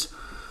ranges,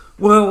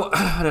 well,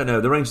 I don't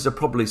know, the ranges are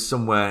probably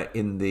somewhere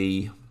in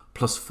the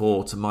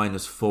 +4 to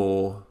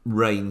 -4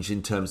 range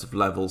in terms of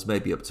levels,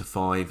 maybe up to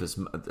 5.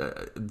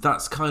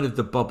 That's kind of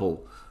the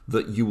bubble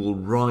that you will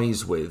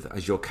rise with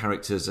as your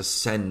characters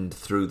ascend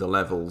through the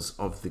levels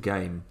of the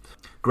game.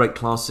 Great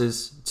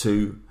classes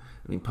too.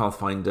 I mean,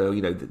 Pathfinder,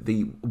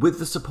 with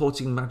the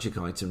supporting magic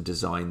item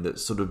design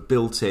that's sort of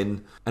built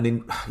in and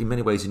in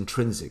many ways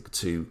intrinsic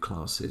to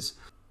classes,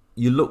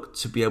 you look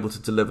to be able to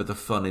deliver the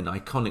fun in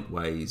iconic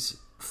ways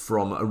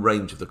from a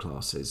range of the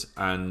classes,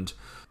 and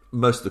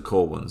most of the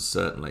core ones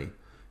certainly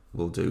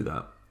will do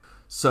that.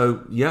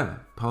 So yeah,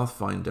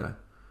 Pathfinder,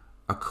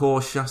 a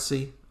core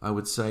chassis, I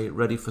would say,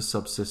 ready for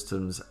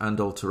subsystems and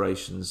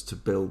alterations to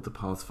build the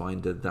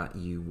Pathfinder that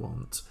you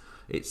want.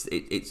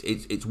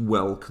 It's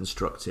well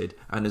constructed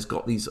and has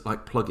got these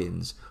like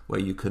plugins where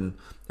you can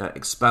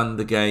expand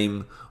the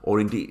game or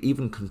indeed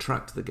even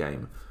contract the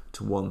game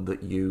to one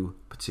that you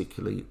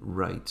particularly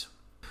rate.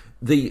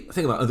 The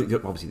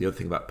other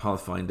thing about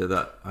Pathfinder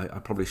that I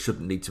probably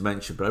shouldn't need to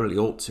mention, but I really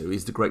ought to,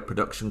 is the great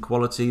production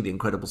quality, the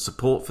incredible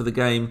support for the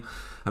game.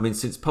 I mean,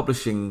 since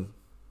publishing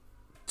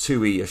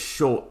 2E a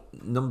short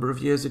number of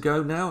years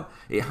ago now,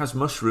 it has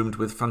mushroomed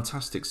with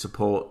fantastic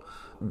support,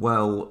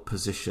 well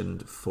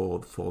positioned for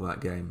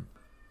that game.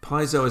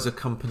 Paizo as a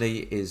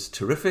company is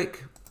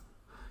terrific.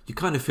 You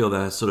kind of feel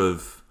they're sort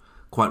of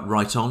quite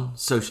right on,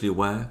 socially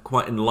aware,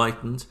 quite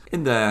enlightened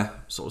in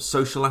their sort of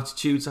social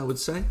attitudes, I would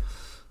say.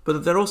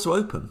 But they're also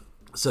open.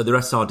 So their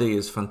SRD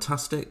is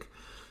fantastic.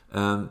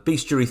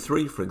 Bestiary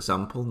 3, for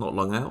example, not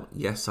long out.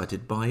 Yes, I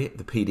did buy it,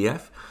 the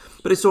PDF.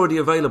 But it's already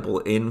available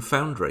in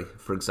Foundry,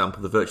 for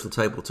example, the virtual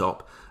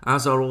tabletop,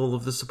 as are all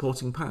of the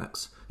supporting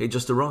packs. It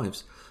just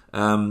arrives.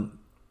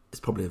 It's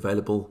probably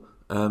available.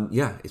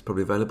 It's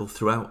probably available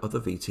throughout other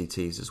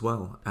VTTs as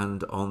well,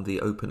 and on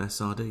the Open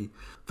SRD.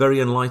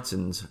 Very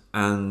enlightened,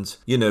 and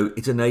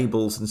it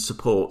enables and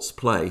supports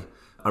play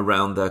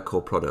around their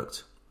core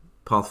product,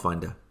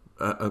 Pathfinder.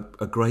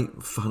 A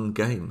great fun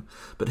game.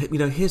 But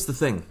here's the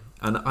thing,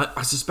 and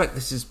I suspect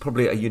this is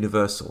probably a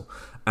universal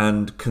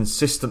and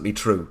consistently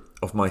true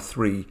of my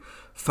 3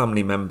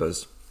 family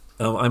members.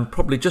 I'm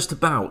probably just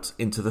about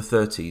into the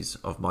 30s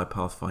of my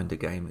Pathfinder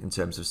game in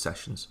terms of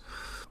sessions.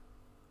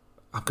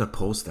 I've got to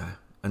pause there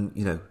and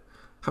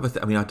have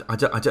a I mean, I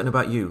don't know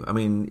about you. I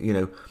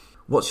mean,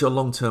 what's your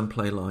long-term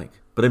play like?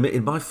 But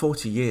in my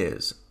 40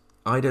 years,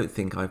 I don't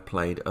think I've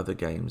played other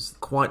games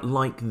quite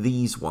like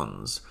these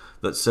ones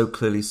that so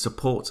clearly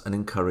support and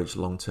encourage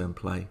long-term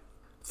play.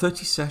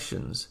 30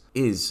 sessions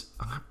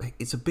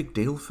it's a big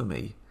deal for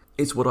me.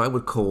 It's what I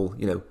would call,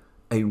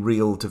 a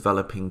real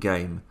developing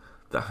game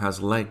that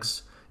has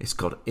legs. It's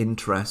got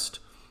interest.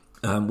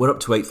 We're up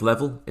to 8th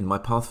level in my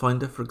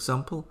Pathfinder, for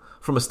example,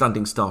 from a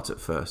standing start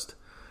at first.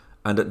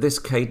 And at this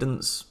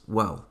cadence,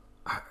 well,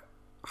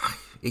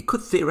 it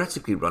could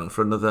theoretically run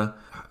for another,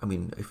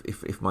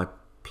 if my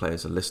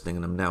players are listening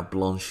and I'm now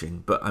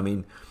blanching, but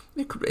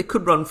it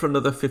could run for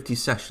another 50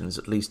 sessions,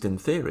 at least in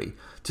theory,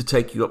 to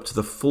take you up to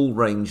the full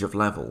range of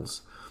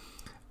levels.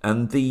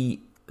 And the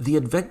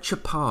adventure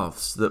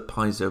paths that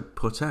Paizo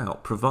put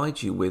out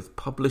provide you with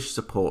published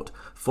support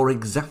for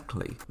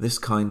exactly this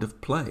kind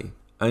of play.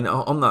 And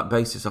on that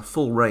basis, a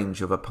full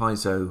range of a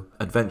Paizo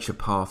adventure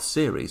path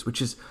series,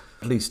 which is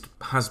at least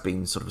has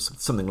been sort of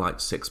something like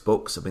 6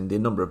 books. I mean, the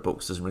number of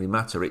books doesn't really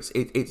matter.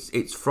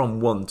 It's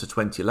from 1 to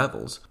 20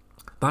 levels.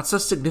 That's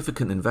a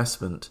significant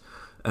investment,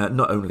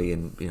 not only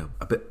in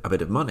a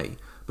bit of money,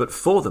 but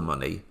for the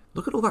money.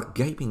 Look at all that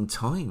gaming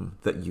time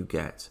that you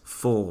get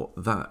for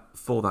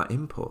that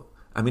input.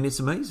 I mean, it's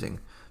amazing.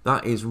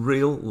 That is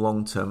real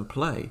long-term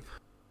play.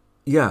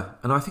 Yeah,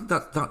 and I think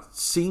that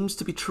seems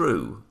to be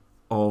true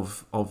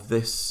of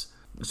this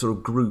sort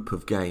of group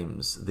of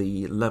games.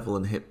 The level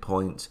and hit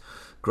point,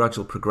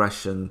 gradual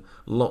progression,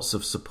 lots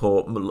of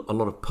support, a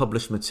lot of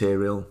published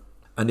material.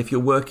 And if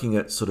you're working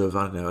at sort of,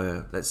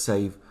 let's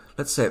say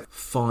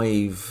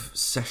 5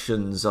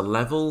 sessions a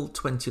level,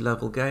 20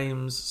 level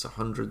games,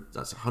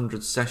 that's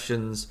 100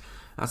 sessions,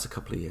 that's a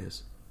couple of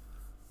years.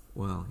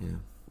 Well, yeah,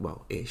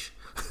 well, ish.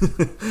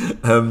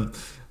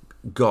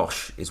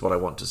 Gosh is what I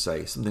want to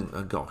say. Something,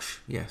 gosh,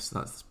 yes,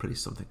 that's pretty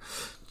something.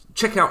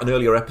 Check out an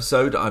earlier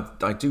episode.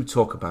 I do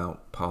talk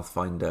about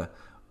Pathfinder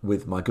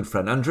with my good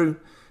friend Andrew,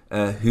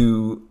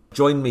 who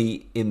joined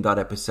me in that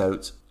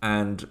episode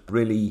and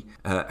really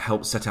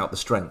helped set out the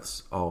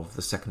strengths of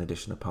the second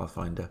edition of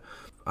Pathfinder.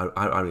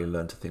 I really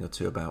learned a thing or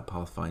two about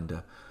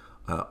Pathfinder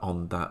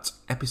on that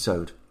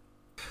episode.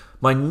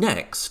 My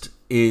next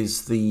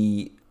is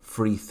the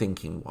free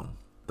thinking one,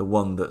 the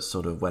one that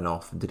sort of went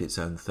off and did its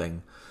own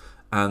thing.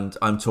 And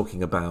I'm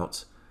talking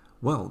about,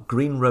 well,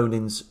 Green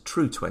Ronin's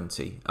True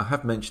 20. I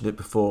have mentioned it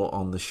before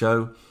on the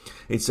show.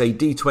 It's a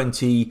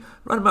D20,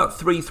 around about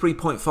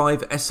 3.5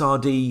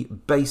 SRD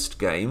based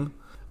game.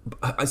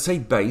 I say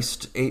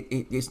based,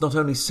 it's not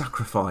only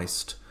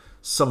sacrificed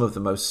some of the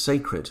most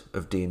sacred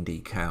of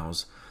D&D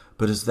cows,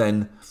 but has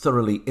then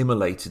thoroughly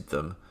immolated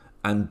them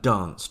and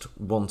danced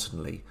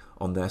wantonly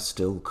on their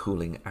still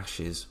cooling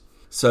ashes.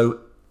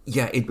 So,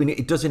 yeah,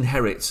 it does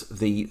inherit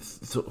the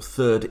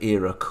third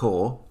era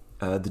core.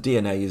 The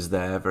DNA is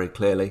there very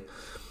clearly.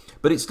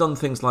 But it's done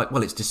things like,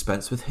 well, it's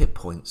dispensed with hit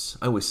points.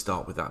 I always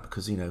start with that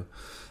because,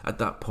 at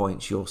that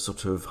point, your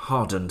sort of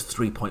hardened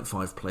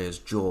 3.5 player's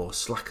jaw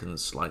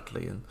slackens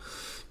slightly and,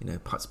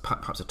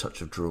 perhaps a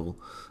touch of drool.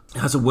 It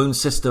has a wound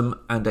system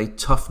and a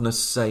toughness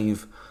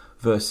save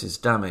versus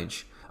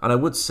damage. And I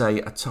would say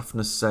a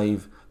toughness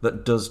save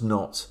that does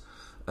not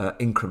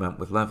increment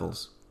with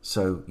levels.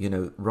 So,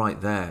 right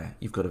there,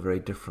 you've got a very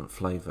different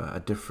flavour, a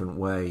different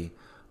way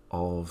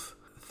of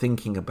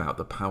thinking about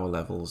the power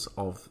levels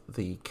of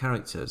the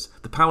characters.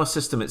 The power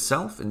system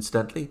itself,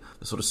 incidentally,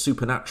 the sort of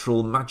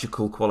supernatural,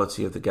 magical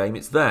quality of the game,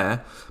 it's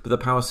there, but the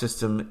power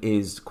system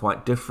is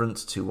quite different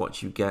to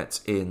what you get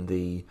in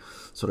the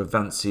sort of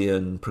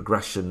Vancian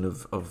progression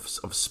of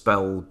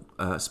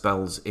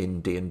spells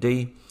in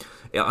D&D.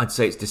 I'd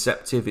say it's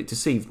deceptive. It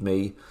deceived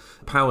me.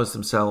 Powers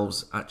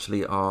themselves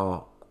actually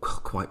are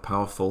quite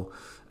powerful,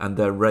 and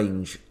their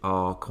range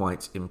are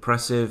quite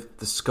impressive.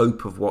 The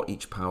scope of what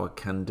each power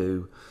can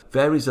do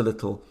varies a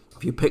little.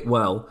 If you pick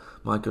well,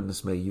 my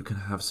goodness me, you can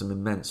have some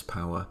immense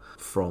power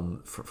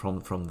from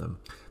them.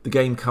 The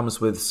game comes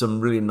with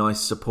some really nice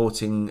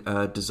supporting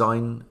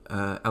design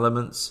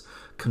elements.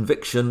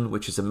 Conviction,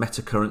 which is a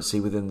meta currency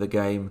within the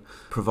game,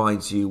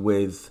 provides you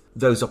with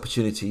those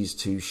opportunities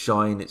to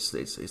shine. It's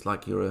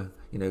like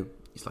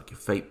it's like your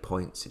fate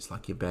points, it's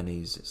like your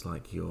bennies, it's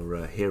like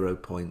your hero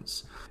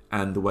points,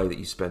 and the way that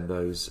you spend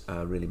those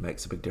really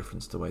makes a big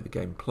difference to the way the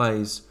game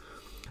plays.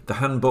 The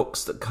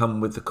handbooks that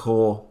come with the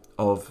core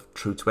of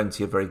True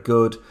 20 are very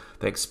good.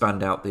 They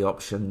expand out the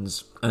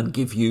options and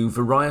give you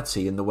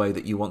variety in the way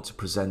that you want to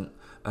present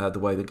the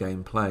way the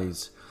game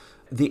plays.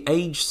 The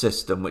age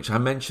system, which I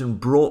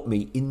mentioned, brought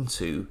me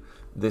into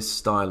this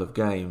style of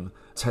game,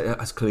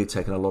 has clearly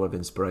taken a lot of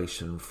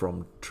inspiration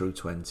from True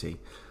 20.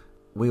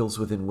 Wheels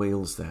within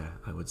wheels there,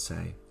 I would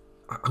say.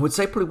 I would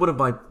say probably one of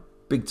my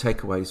big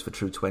takeaways for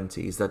True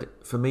 20 is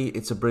that, for me,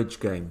 it's a bridge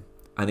game.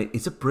 And it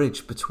is a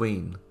bridge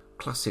between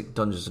classic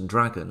Dungeons &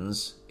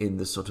 Dragons in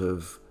the sort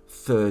of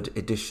 3rd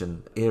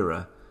edition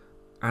era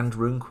and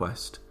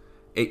RuneQuest.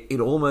 It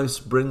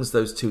almost brings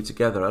those two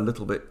together, a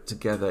little bit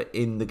together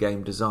in the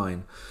game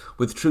design.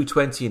 With True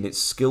 20 and its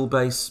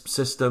skill-based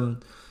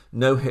system,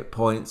 no hit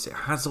points, it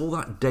has all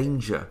that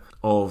danger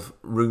of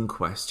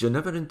RuneQuest. You're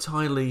never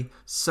entirely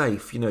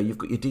safe. You've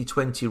got your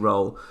D20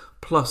 roll,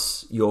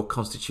 plus your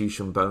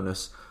constitution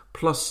bonus,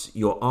 plus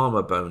your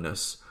armor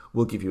bonus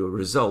will give you a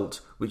result,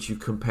 which you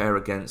compare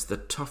against the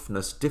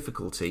toughness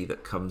difficulty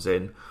that comes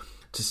in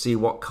to see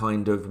what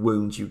kind of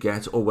wounds you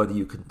get or whether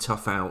you can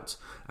tough out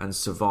and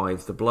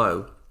survive the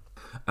blow.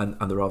 And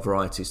there are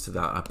varieties to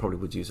that. I probably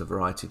would use a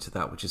variety to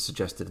that, which is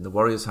suggested in the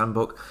Warrior's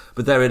Handbook.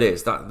 But there it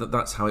is.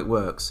 That's how it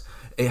works.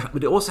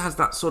 But it also has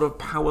that sort of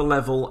power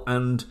level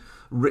and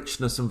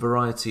richness and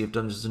variety of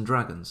Dungeons &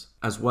 Dragons,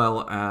 as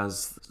well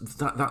as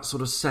that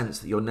sort of sense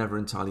that you're never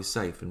entirely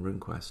safe in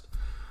RuneQuest.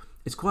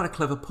 It's quite a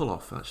clever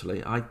pull-off,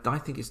 actually. I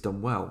think it's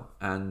done well,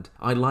 and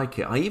I like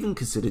it. I even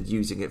considered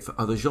using it for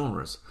other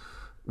genres,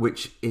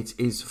 which it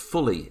is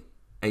fully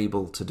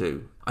able to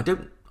do.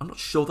 I'm not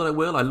sure that I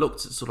will. I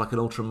looked at sort of like an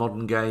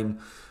ultra-modern game,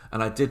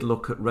 and I did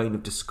look at Reign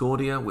of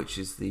Discordia, which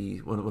is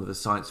one of the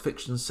science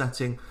fiction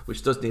setting,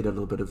 which does need a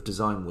little bit of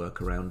design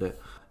work around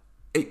it.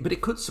 But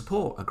it could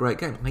support a great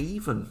game.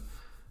 I'm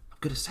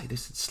going to say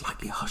this in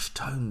slightly hushed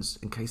tones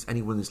in case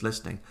anyone is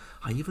listening.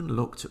 I even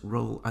looked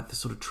at the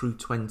sort of True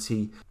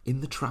 20 in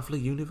the Traveller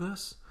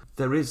universe.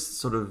 There is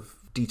sort of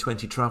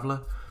D20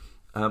 Traveller.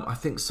 I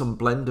think some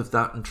blend of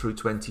that and True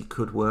 20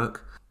 could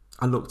work.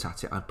 I looked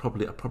at it. I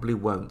probably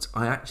won't.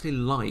 I actually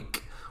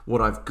like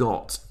what I've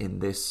got in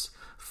this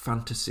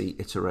fantasy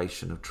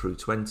iteration of True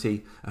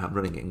 20. I'm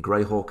running it in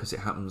Greyhawk as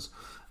it happens.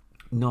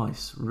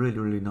 Nice. Really,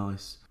 really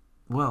nice.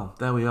 Well,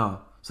 there we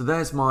are. So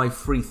there's my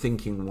free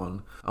thinking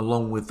one,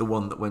 along with the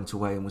one that went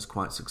away and was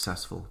quite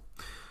successful.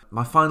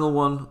 My final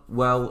one,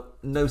 well,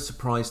 no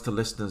surprise to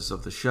listeners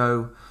of the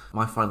show,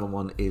 my final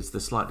one is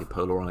the slightly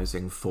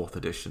polarising 4th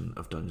edition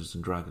of Dungeons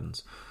 &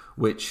 Dragons,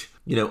 which,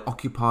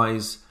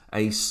 occupies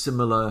a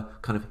similar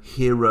kind of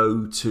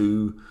hero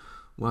to,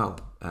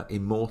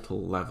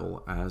 immortal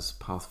level as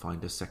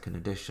Pathfinder 2nd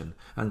edition.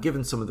 And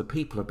given some of the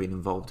people have been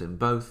involved in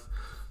both,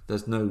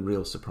 there's no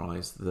real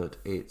surprise that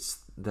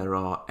there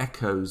are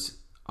echoes,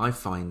 I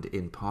find,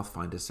 in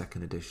Pathfinder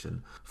 2nd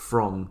edition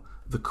from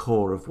the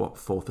core of what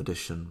 4th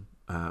edition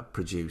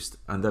produced.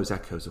 And those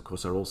echoes, of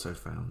course, are also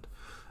found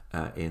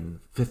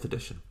in 5th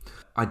edition.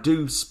 I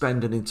do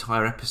spend an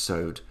entire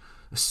episode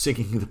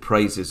singing the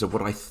praises of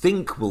what I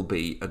think will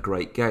be a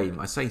great game.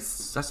 I say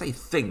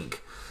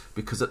think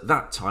because at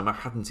that time I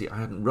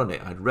hadn't run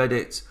it. I'd read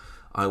it.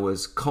 I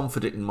was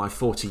confident in my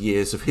 40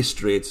 years of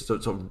history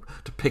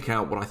to pick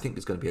out what I think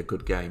is going to be a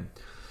good game.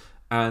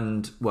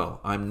 And, well,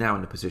 I'm now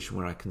in a position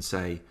where I can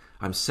say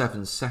I'm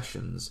 7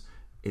 sessions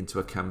into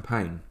a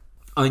campaign.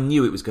 I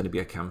knew it was going to be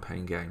a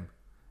campaign game.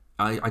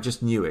 I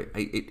just knew it.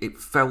 It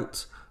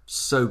felt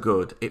so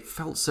good. It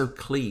felt so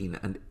clean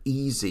and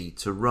easy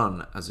to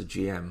run as a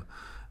GM.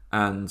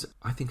 And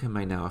I think I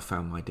may now have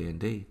found my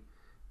D&D.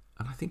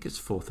 and I think it's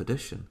 4th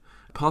edition.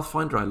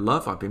 Pathfinder I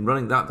love. I've been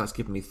running that. That's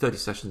given me 30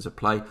 sessions of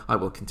play. I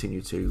will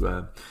continue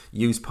to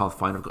use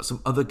Pathfinder. I've got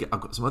some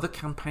other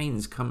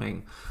campaigns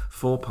coming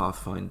for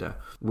Pathfinder,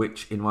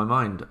 which in my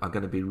mind are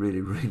going to be really,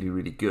 really,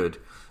 really good.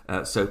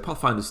 So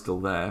Pathfinder's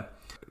still there.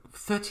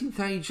 13th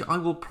Age I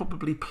will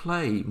probably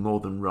play more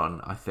than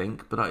run, I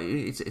think, but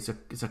it's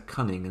a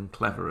cunning and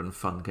clever and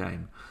fun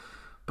game.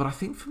 But I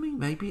think for me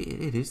maybe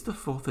it is the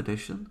 4th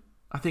edition.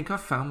 I think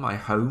I've found my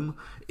home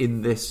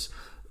in this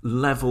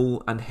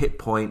level and hit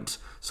point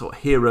sort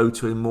of hero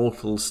to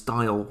immortal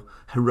style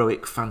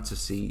heroic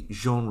fantasy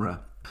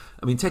genre.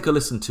 I mean, take a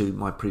listen to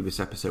my previous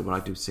episode where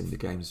I do sing the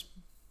game's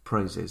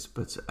praises,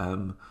 but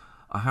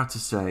I have to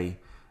say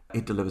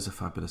it delivers a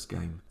fabulous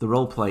game. The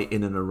roleplay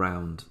in and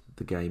around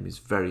the game is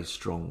very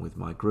strong with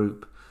my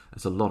group.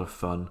 It's a lot of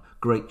fun,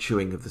 great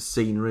chewing of the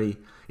scenery.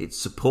 It's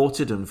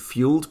supported and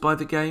fueled by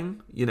the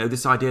game. You know,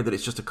 this idea that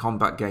it's just a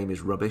combat game is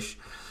rubbish,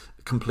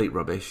 complete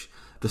rubbish.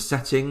 The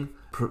setting,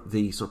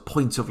 the sort of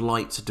point of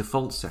light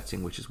default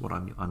setting, which is what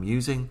I'm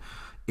using,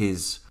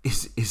 is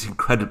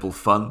incredible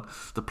fun.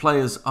 The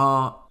players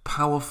are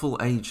powerful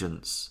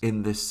agents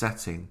in this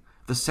setting.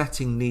 The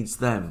setting needs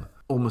them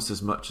almost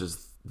as much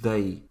as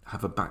they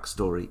have a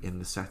backstory in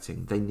the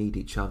setting. They need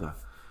each other.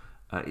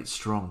 It's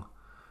strong.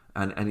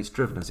 And it's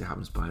driven, as it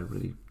happens, by a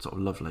really sort of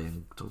lovely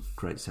and sort of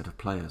great set of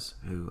players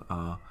who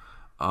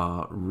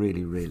are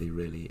really, really,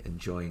 really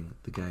enjoying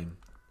the game.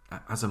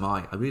 As am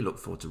I. I really look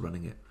forward to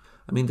running it.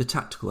 I mean, the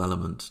tactical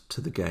element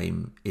to the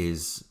game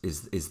is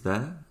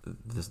there.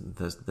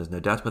 There's no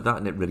doubt about that,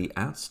 and it really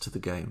adds to the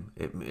game.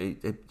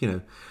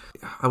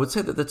 I would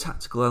say that the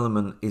tactical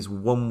element is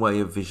one way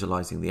of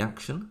visualising the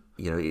action.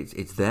 You know,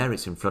 it's there,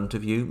 it's in front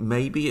of you.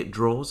 Maybe it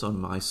draws on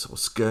my sort of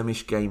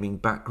skirmish gaming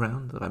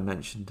background that I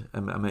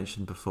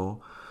mentioned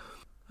before.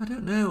 I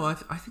don't know. I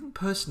think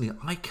personally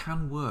I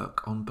can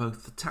work on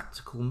both the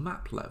tactical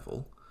map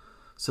level,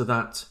 so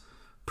that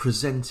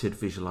presented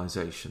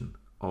visualisation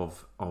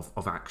of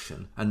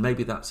action, and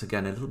maybe that's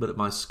again a little bit of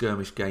my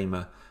skirmish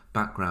gamer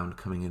background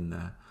coming in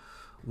there,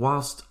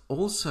 whilst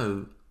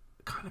also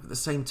kind of at the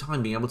same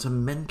time being able to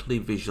mentally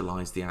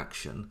visualise the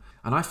action.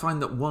 And I find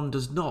that one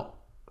does not,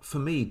 for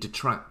me,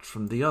 detract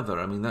from the other.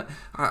 I mean, that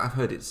I've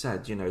heard it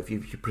said, you know, if you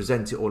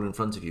present it all in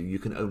front of you, you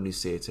can only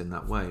see it in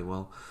that way.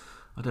 Well,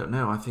 I don't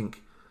know. I think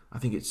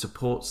it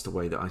supports the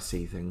way that I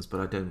see things, but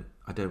I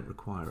don't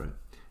require it.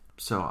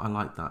 So I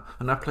like that,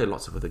 and I play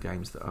lots of other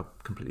games that are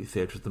completely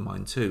theatre of the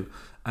mind too,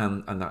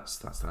 and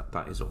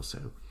that is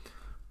also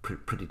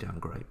pretty damn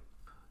great.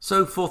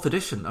 So 4th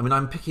edition. I mean,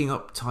 I'm picking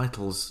up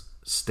titles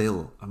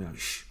still. I mean,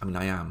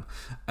 I am.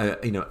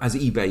 As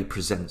eBay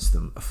presents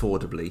them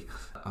affordably,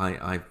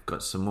 I've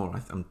got some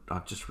more.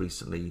 I've just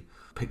recently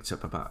picked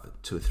up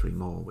about 2 or 3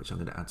 more, which I'm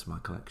going to add to my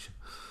collection,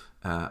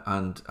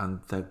 and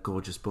they're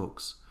gorgeous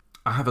books.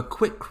 I have a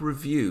quick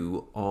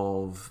review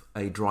of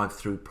a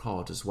drive-through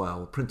pod as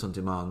well, print on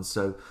demand.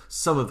 So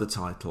some of the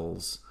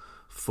titles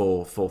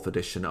for 4th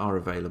edition are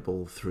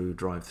available through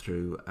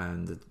drive-through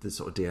and the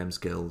sort of DM's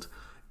Guild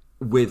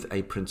with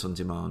a print on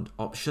demand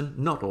option.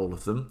 Not all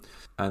of them,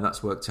 and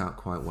that's worked out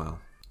quite well.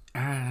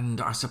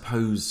 And I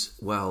suppose,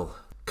 well,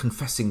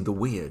 confessing the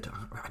weird,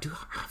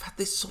 I've had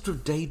this sort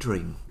of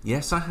daydream.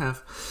 Yes, I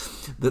have.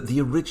 That the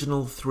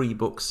original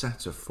 3-book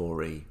set of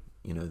 4E,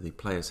 you know, the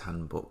Player's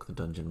Handbook, the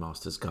Dungeon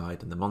Master's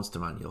Guide, and the Monster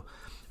Manual,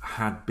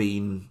 had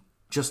been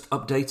just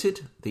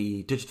updated.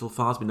 The digital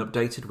file's been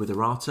updated with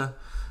errata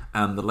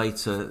and the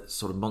later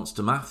sort of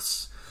monster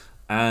maths,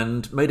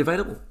 and made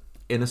available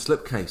in a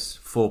slipcase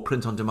for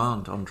print on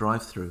demand on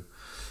drive-through.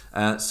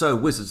 So,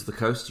 Wizards of the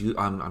Coast,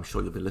 I'm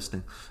sure you'll be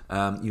listening.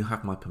 You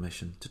have my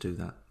permission to do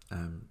that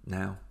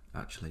now.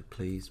 Actually,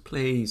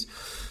 please.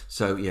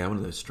 So, yeah, one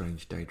of those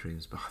strange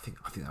daydreams, but I think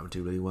that would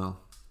do really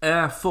well.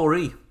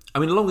 4E. I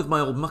mean, along with my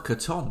old mucker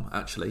Tom,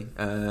 actually,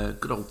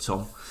 good old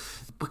Tom,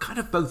 we're kind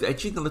of both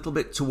edging a little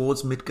bit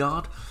towards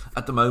Midgard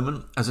at the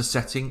moment as a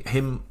setting.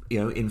 Him, you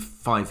know, in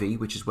 5e,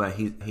 which is where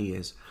he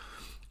is,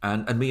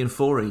 and me in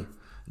 4e.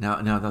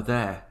 Now they're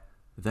there.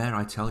 There,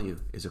 I tell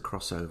you, is a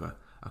crossover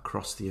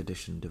across the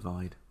edition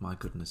divide. My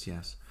goodness,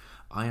 yes.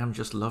 I am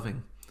just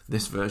loving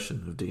this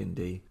version of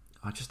D&D.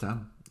 I just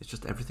am. It's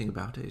just everything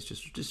about it. It's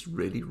just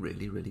really,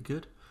 really, really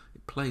good.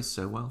 It plays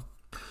so well.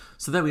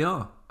 So there we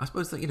are. I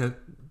suppose that, you know,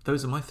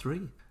 those are my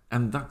 3.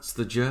 And that's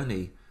the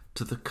journey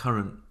to the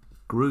current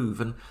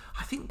groove. And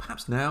I think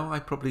perhaps now I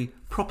probably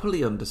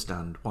properly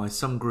understand why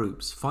some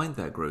groups find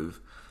their groove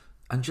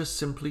and just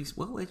simply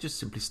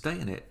stay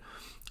in it.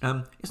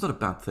 It's not a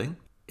bad thing.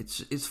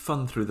 It's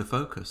fun through the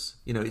focus.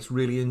 You know, it's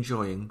really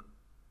enjoying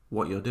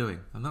what you're doing.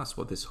 And that's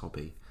what this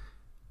hobby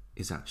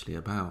is actually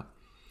about.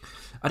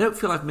 I don't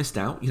feel I've missed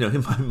out, you know,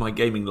 in my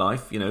gaming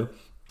life, you know,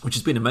 which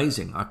has been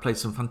amazing. I've played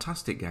some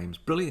fantastic games,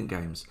 brilliant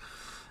games.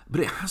 But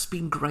it has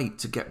been great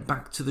to get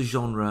back to the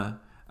genre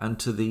and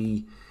to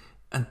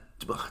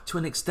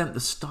an extent the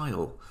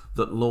style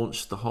that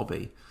launched the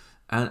hobby,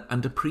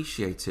 and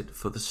appreciate it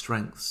for the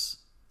strengths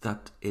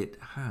that it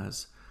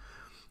has.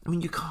 I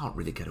mean, you can't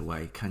really get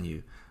away, can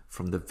you,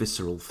 from the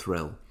visceral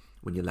thrill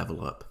when you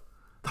level up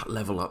That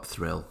level up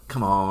thrill.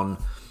 Come on.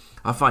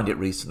 I find it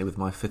recently with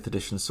my 5th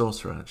edition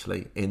Sorcerer,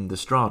 actually, in the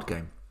Strahd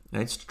game.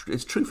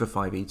 It's true for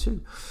 5e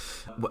too.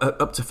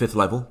 Up to 5th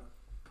level.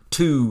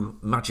 2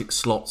 magic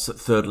slots at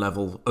 3rd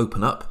level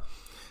open up.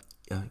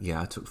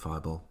 I took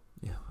Fireball.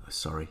 Yeah,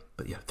 sorry.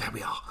 But yeah, there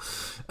we are.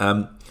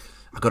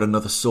 I got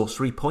another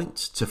sorcery point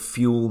to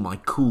fuel my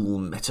cool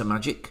meta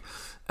magic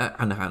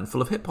and a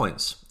handful of hit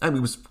points. And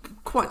it was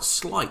quite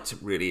slight,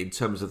 really, in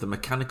terms of the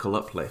mechanical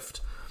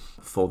uplift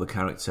for the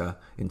character,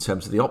 in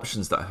terms of the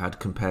options that I had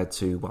compared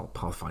to,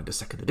 Pathfinder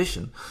 2nd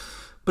edition.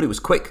 But it was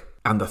quick,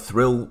 and the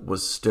thrill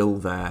was still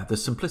there. The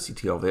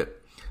simplicity of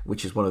it,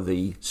 which is one of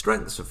the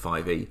strengths of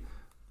 5e,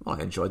 I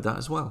enjoyed that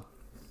as well.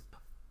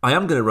 I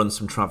am going to run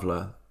some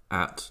Traveller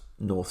at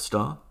North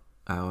Star,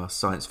 our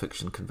science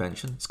fiction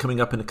convention. It's coming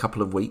up in a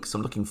couple of weeks.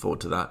 I'm looking forward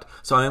to that.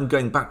 So I am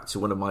going back to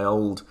one of my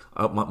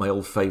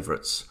old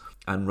favourites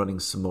and running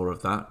some more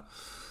of that.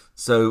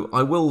 So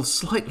I will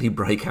slightly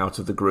break out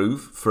of the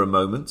groove for a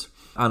moment,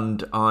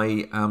 and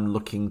I am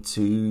looking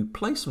to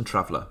play some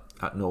Traveller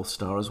at North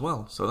Star as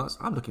well. So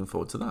I'm looking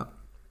forward to that.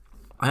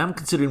 I am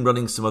considering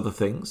running some other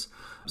things.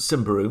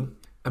 Symbaroum,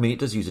 it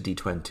does use a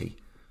D20,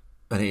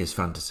 and it is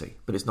fantasy,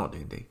 but it's not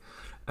D&D.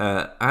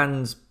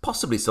 And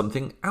possibly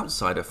something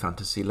outside of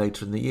fantasy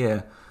later in the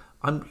year.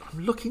 I'm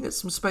looking at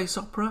some space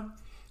opera.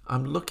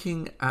 I'm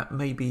looking at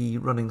maybe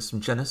running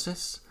some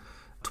Genesis.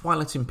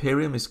 Twilight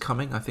Imperium is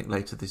coming, I think,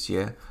 later this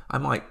year. I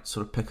might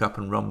sort of pick up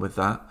and run with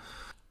that.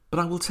 But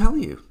I will tell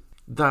you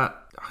that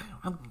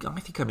I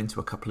think I'm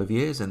into a couple of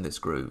years in this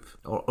groove,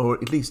 or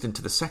at least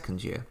into the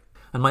 2nd year.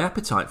 And my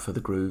appetite for the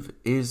groove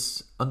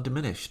is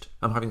undiminished.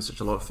 I'm having such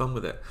a lot of fun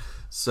with it.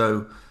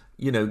 So,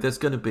 there's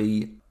going to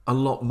be a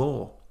lot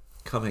more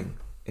coming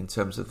in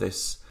terms of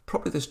this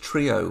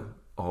trio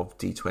of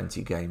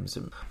D20 games.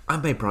 And I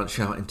may branch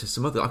out into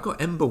some other. I've got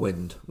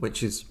Emberwind,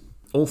 which is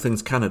all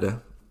things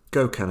Canada.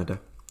 Go Canada.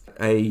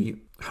 A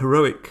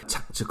heroic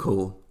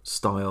tactical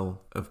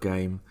style of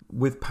game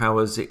with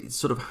powers. It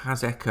sort of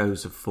has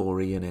echoes of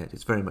 4E in it.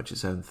 It's very much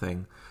its own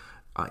thing.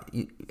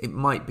 It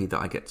might be that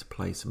I get to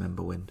play some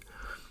Emberwind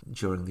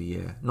during the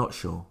year. Not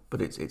sure,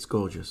 but it's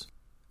gorgeous.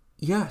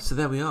 Yeah, so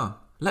there we are.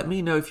 Let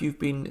me know if you've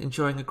been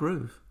enjoying a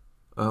groove.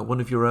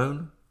 One of your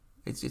own.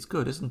 It's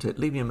good, isn't it?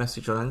 Leave me a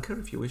message on Anchor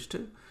if you wish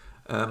to.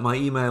 My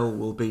email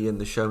will be in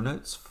the show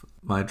notes.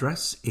 My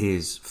address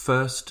is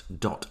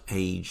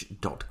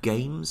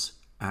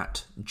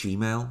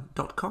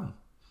first.age.games@gmail.com.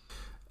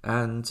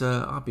 And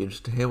I'll be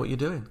interested to hear what you're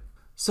doing.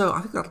 So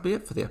I think that'll be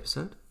it for the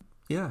episode.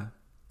 Yeah,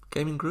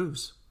 gaming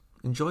grooves.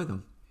 Enjoy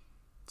them.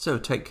 So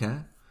take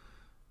care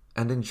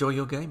and enjoy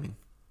your gaming,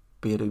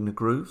 be it in a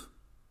groove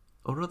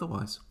or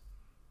otherwise.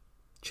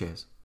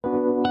 Cheers.